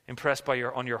 Impressed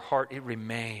on your heart, it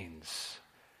remains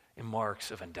in marks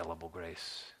of indelible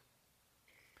grace.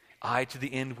 I to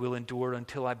the end will endure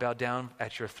until I bow down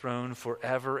at your throne,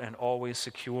 forever and always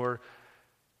secure,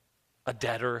 a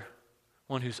debtor,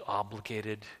 one who's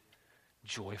obligated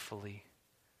joyfully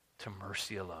to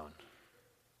mercy alone.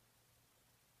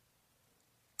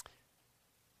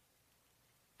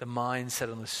 The mind set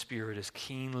on the Spirit is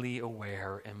keenly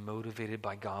aware and motivated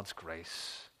by God's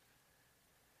grace.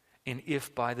 And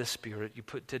if by the Spirit you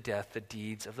put to death the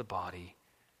deeds of the body,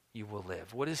 you will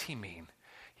live. What does he mean?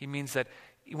 He means that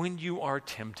when you are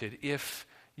tempted, if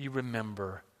you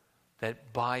remember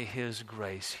that by his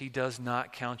grace, he does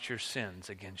not count your sins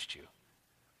against you.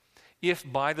 If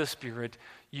by the Spirit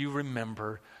you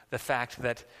remember the fact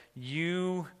that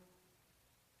you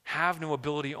have no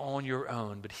ability on your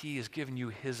own, but he has given you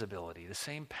his ability, the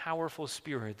same powerful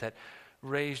Spirit that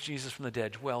raised Jesus from the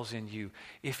dead dwells in you.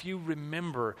 If you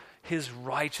remember his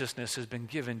righteousness has been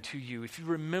given to you, if you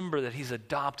remember that he's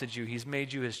adopted you, he's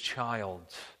made you his child,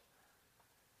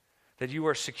 that you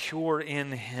are secure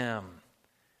in him,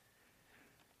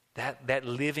 that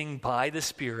living by the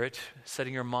Spirit,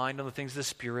 setting your mind on the things of the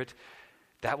Spirit,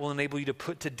 that will enable you to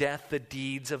put to death the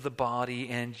deeds of the body,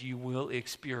 and you will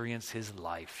experience his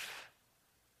life.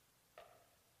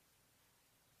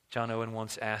 John Owen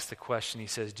once asked the question, he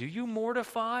says, do you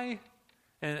mortify?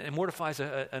 And mortify is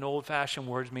an old-fashioned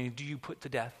word, meaning do you put to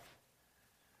death?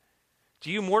 Do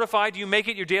you mortify? Do you make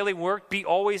it your daily work? Be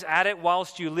always at it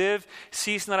whilst you live.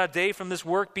 Cease not a day from this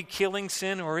work. Be killing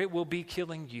sin, or it will be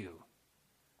killing you.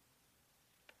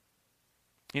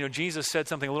 You know, Jesus said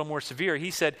something a little more severe. He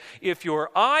said, if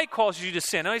your eye causes you to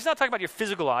sin, now he's not talking about your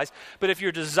physical eyes, but if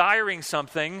you're desiring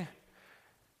something,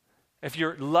 if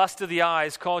your lust of the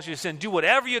eyes causes you to sin, do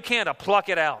whatever you can to pluck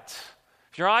it out.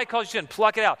 If your eye causes you to sin,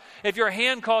 pluck it out. If your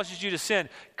hand causes you to sin,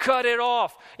 cut it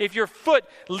off. If your foot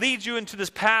leads you into this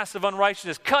path of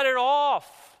unrighteousness, cut it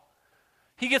off.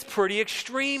 He gets pretty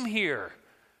extreme here.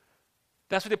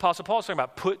 That's what the Apostle Paul is talking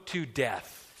about. Put to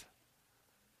death.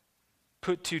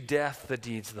 Put to death the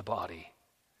deeds of the body.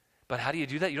 But how do you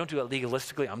do that? You don't do it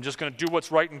legalistically. I'm just going to do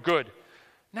what's right and good.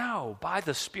 No, by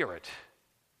the Spirit.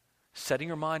 Setting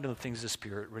your mind on the things of the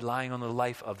Spirit, relying on the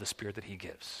life of the Spirit that he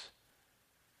gives.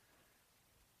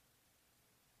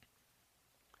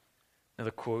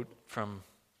 Another quote from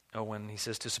Owen, he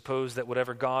says, to suppose that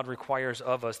whatever God requires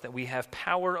of us, that we have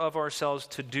power of ourselves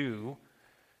to do.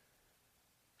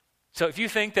 So if you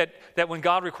think that when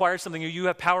God requires something, you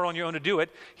have power on your own to do it,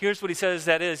 here's what he says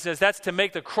that is. He says that's to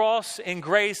make the cross and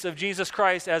grace of Jesus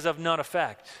Christ as of none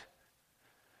effect.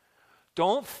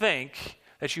 Don't think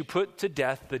that you put to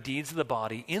death the deeds of the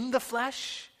body in the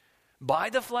flesh, by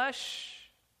the flesh.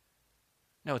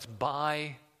 No, it's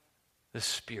by the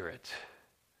Spirit.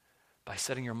 By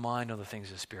setting your mind on the things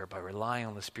of the Spirit, by relying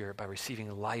on the Spirit, by receiving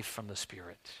life from the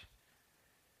Spirit.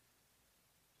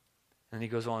 And he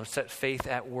goes on, set faith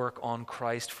at work on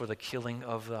Christ for the killing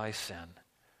of thy sin.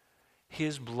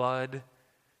 His blood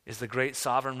is the great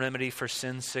sovereign remedy for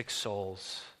sin-sick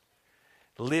souls.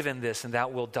 Live in this, and thou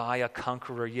wilt die a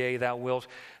conqueror. Yea, thou wilt,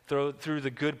 through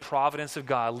the good providence of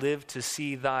God, live to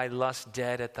see thy lust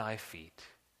dead at thy feet.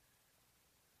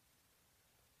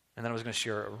 And then I was going to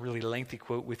share a really lengthy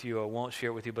quote with you. I won't share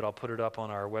it with you, but I'll put it up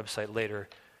on our website later,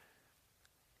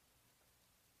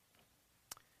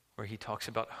 where he talks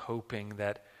about hoping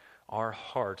that our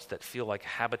hearts that feel like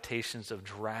habitations of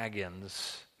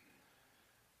dragons,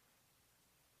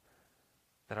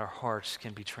 that our hearts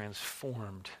can be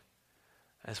transformed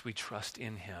as we trust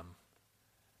in him,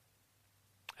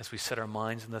 as we set our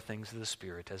minds on the things of the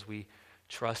Spirit, as we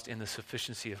trust in the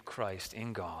sufficiency of Christ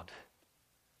in God.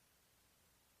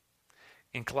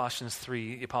 In Colossians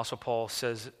 3, the Apostle Paul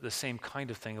says the same kind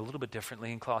of thing a little bit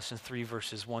differently. In Colossians 3,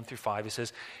 verses 1 through 5, he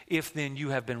says, if then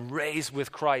you have been raised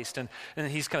with Christ, and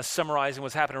he's kind of summarizing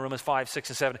what's happened in Romans 5, 6,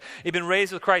 and 7. You've been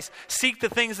raised with Christ. Seek the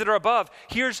things that are above.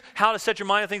 Here's how to set your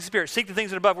mind on things of the Spirit. Seek the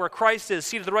things that are above, where Christ is,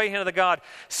 seated at the right hand of the God.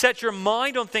 Set your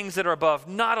mind on things that are above,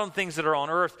 not on things that are on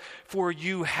earth, for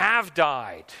you have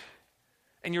died.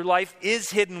 And your life is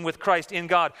hidden with Christ in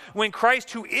God. When Christ,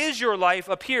 who is your life,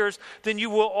 appears, then you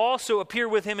will also appear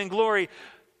with him in glory.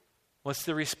 What's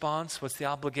the response? What's the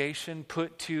obligation?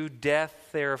 Put to death,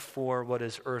 therefore, what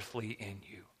is earthly in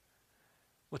you.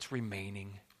 What's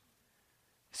remaining?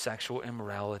 Sexual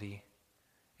immorality,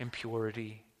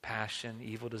 impurity, passion,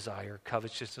 evil desire,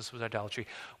 covetousness with idolatry.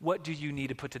 What do you need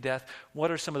to put to death?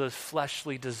 What are some of those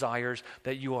fleshly desires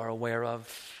that you are aware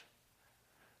of?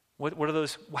 What are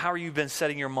those? How have you been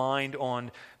setting your mind on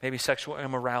maybe sexual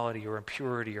immorality or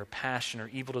impurity or passion or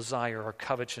evil desire or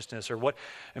covetousness or what?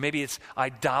 And maybe it's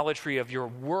idolatry of your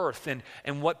worth and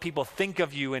what people think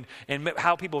of you and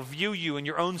how people view you, and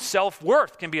your own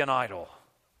self-worth can be an idol.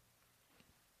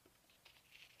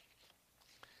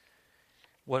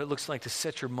 What it looks like to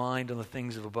set your mind on the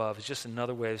things of above is just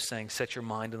another way of saying set your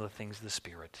mind on the things of the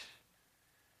Spirit.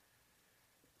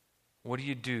 What do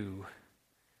you do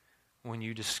when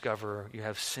you discover you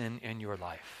have sin in your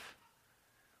life?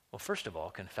 Well, first of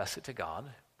all, confess it to God,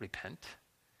 repent,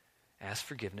 ask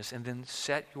forgiveness, and then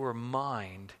set your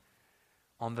mind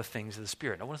on the things of the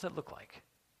Spirit. Now, what does that look like?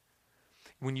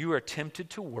 When you are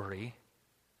tempted to worry,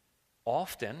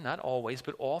 often, not always,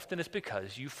 but often it's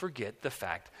because you forget the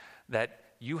fact that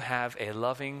you have a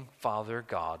loving Father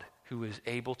God who is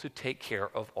able to take care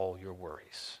of all your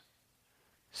worries.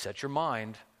 Set your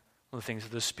mind on the things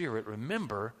of the Spirit.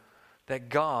 Remember that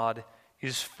God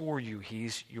is for you.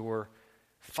 He's your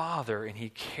Father, and He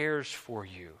cares for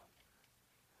you.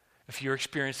 If you're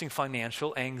experiencing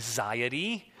financial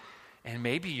anxiety, and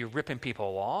maybe you're ripping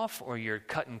people off, or you're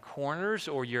cutting corners,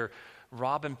 or you're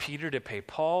robbing Peter to pay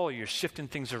Paul, or you're shifting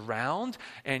things around,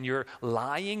 and you're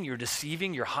lying, you're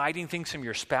deceiving, you're hiding things from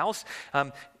your spouse,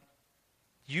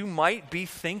 you might be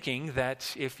thinking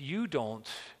that if you don't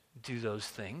do those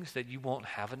things, that you won't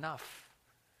have enough,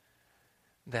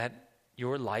 that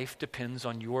your life depends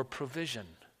on your provision.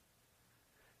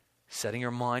 Setting your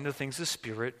mind on things of the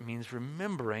Spirit means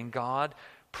remembering God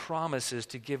promises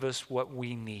to give us what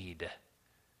we need.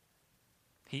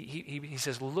 He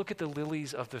says, look at the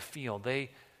lilies of the field. They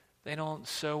don't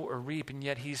sow or reap, and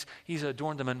yet he's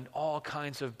adorned them in all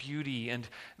kinds of beauty. And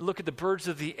look at the birds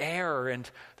of the air, and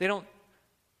they don't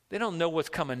know what's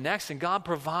coming next, and God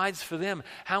provides for them.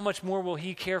 How much more will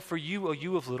He care for you, O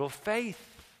you of little faith?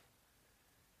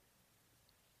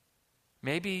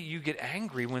 Maybe you get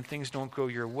angry when things don't go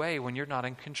your way, when you're not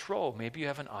in control. Maybe you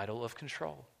have an idol of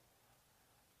control.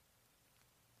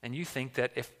 And you think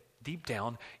that deep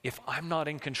down, if I'm not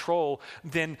in control,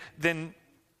 then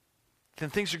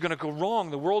things are going to go wrong.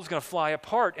 The world's going to fly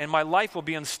apart, and my life will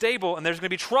be unstable, and there's going to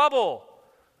be trouble.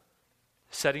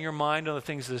 Setting your mind on the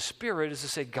things of the Spirit is to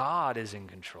say, God is in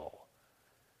control.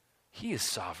 He is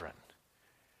sovereign.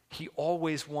 He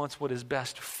always wants what is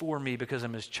best for me because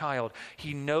I'm His child.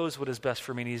 He knows what is best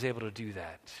for me, and He's able to do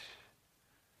that.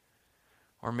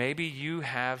 Or maybe you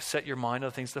have set your mind on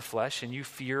the things of the flesh, and you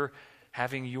fear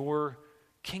having your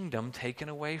kingdom taken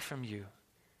away from you.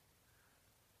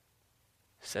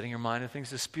 Setting your mind on things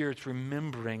of the Spirit,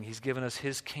 remembering He's given us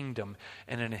His kingdom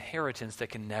and an inheritance that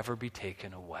can never be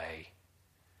taken away.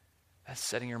 That's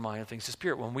setting your mind on things of the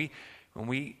Spirit. When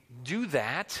we do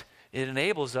that, it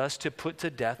enables us to put to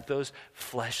death those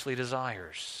fleshly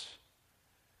desires.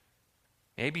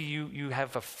 Maybe you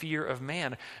have a fear of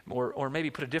man, or maybe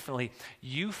put it differently,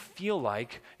 you feel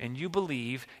like and you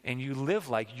believe and you live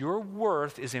like your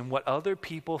worth is in what other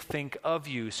people think of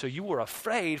you. So you are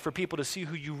afraid for people to see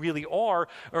who you really are,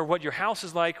 or what your house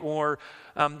is like, or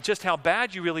just how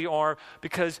bad you really are,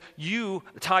 because you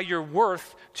tie your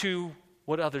worth to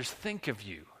what others think of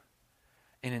you.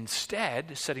 And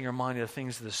instead, setting your mind to the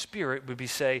things of the Spirit would be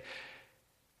say,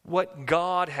 what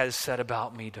God has said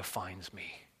about me defines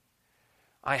me.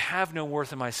 I have no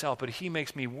worth in myself, but He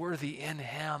makes me worthy in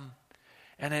Him.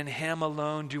 And in Him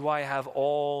alone do I have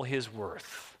all His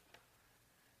worth.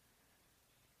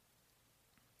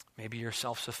 Maybe you're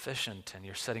self-sufficient and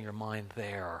you're setting your mind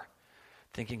there,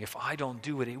 thinking if I don't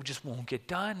do it, it just won't get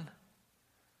done.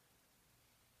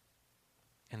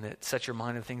 And that set your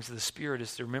mind on things of the Spirit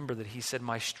is to remember that He said,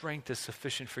 my strength is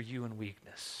sufficient for you in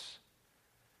weakness.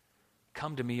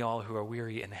 Come to me, all who are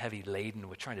weary and heavy laden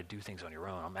with trying to do things on your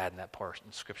own. I'm adding that part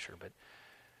in Scripture, but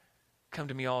come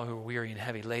to me, all who are weary and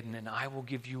heavy laden, and I will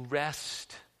give you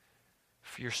rest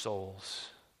for your souls.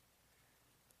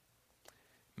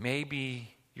 Maybe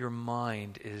your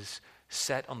mind is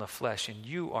set on the flesh, and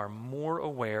you are more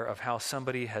aware of how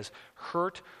somebody has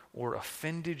hurt or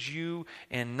offended you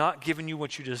and not given you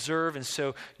what you deserve, and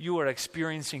so you are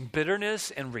experiencing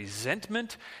bitterness and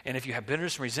resentment. And if you have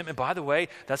bitterness and resentment, by the way,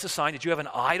 that's a sign that you have an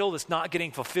idol that's not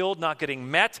getting fulfilled, not getting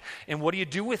met. And what do you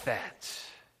do with that?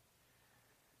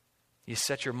 You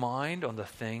set your mind on the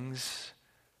things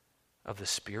of the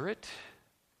Spirit,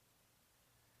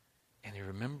 and you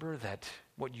remember that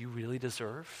what you really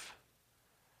deserve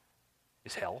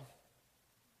is hell.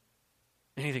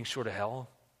 Anything short of hell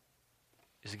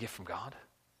is a gift from God.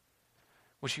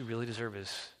 What you really deserve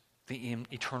is the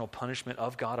eternal punishment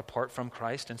of God apart from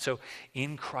Christ. And so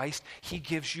in Christ, he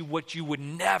gives you what you would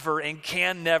never and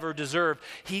can never deserve.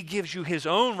 He gives you his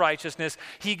own righteousness.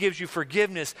 He gives you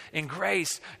forgiveness and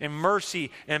grace and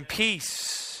mercy and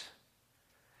peace.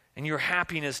 And your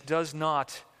happiness does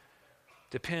not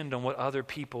depend on what other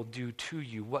people do to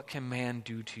you. What can man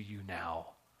do to you now?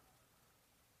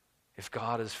 If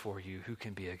God is for you, who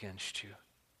can be against you?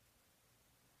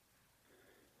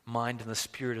 Mind and the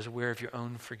Spirit is aware of your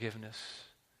own forgiveness,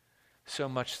 so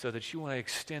much so that you want to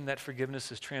extend that forgiveness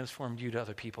has transformed you to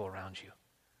other people around you.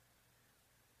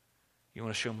 You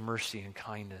want to show mercy and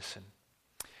kindness, and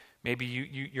maybe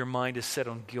your mind is set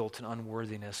on guilt and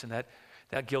unworthiness, and that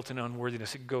guilt and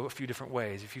unworthiness, it could go a few different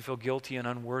ways. If you feel guilty and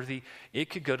unworthy, it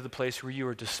could go to the place where you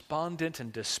are despondent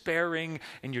and despairing,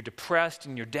 and you're depressed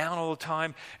and you're down all the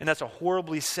time, and that's a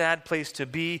horribly sad place to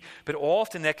be. But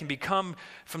often that can become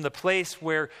from the place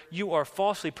where you are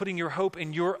falsely putting your hope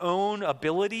in your own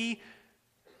ability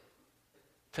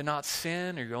to not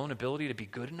sin or your own ability to be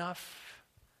good enough.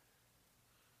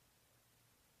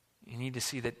 You need to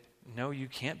see that, no, you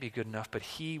can't be good enough, but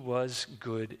he was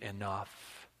good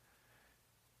enough.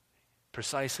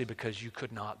 Precisely because you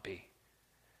could not be.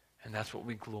 And that's what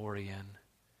we glory in.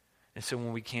 And so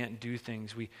when we can't do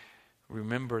things, we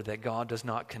remember that God does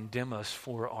not condemn us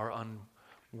for our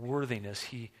unworthiness.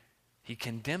 He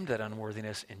condemned that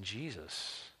unworthiness in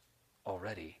Jesus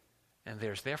already. And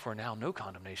there's therefore now no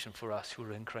condemnation for us who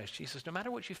are in Christ Jesus, no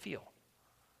matter what you feel.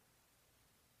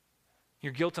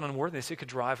 Your guilt and unworthiness, it could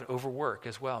drive overwork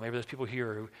as well. Maybe there's people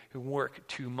here who work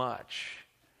too much.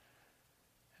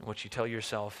 And what you tell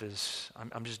yourself is,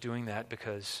 I'm just doing that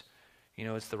because,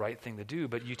 it's the right thing to do.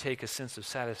 But you take a sense of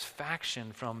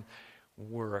satisfaction from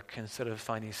work instead of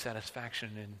finding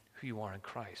satisfaction in who you are in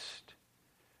Christ.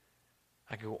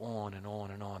 I go on and on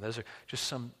and on. Those are just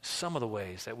some of the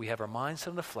ways that we have our minds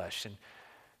set on the flesh.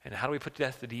 And how do we put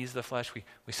death at ease of the flesh?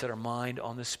 We set our mind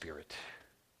on the Spirit.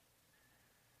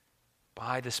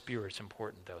 By the Spirit's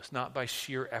important, though. It's not by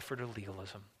sheer effort or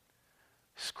legalism.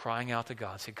 It's crying out to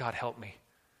God. Say, God, help me.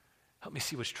 Help me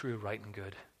see what's true, right, and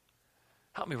good.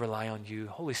 Help me rely on you.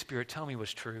 Holy Spirit, tell me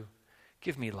what's true.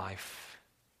 Give me life.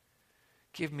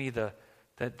 Give me the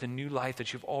new life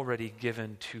that you've already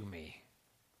given to me.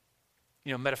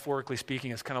 Metaphorically speaking,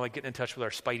 it's kind of like getting in touch with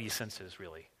our spidey senses,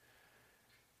 really.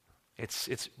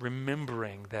 It's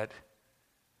remembering that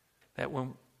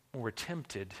when we're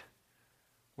tempted,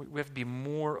 we have to be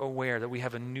more aware that we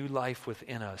have a new life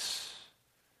within us.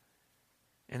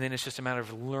 And then it's just a matter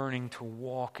of learning to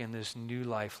walk in this new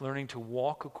life, learning to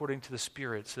walk according to the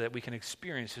Spirit so that we can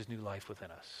experience his new life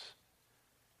within us.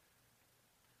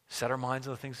 Set our minds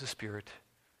on the things of the Spirit,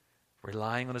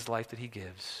 relying on his life that he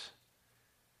gives,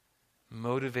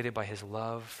 motivated by his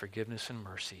love, forgiveness, and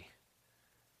mercy.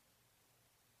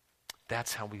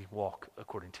 That's how we walk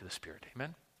according to the Spirit.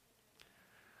 Amen?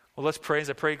 Well, let's pray. As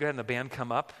I pray, go ahead and the band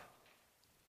come up.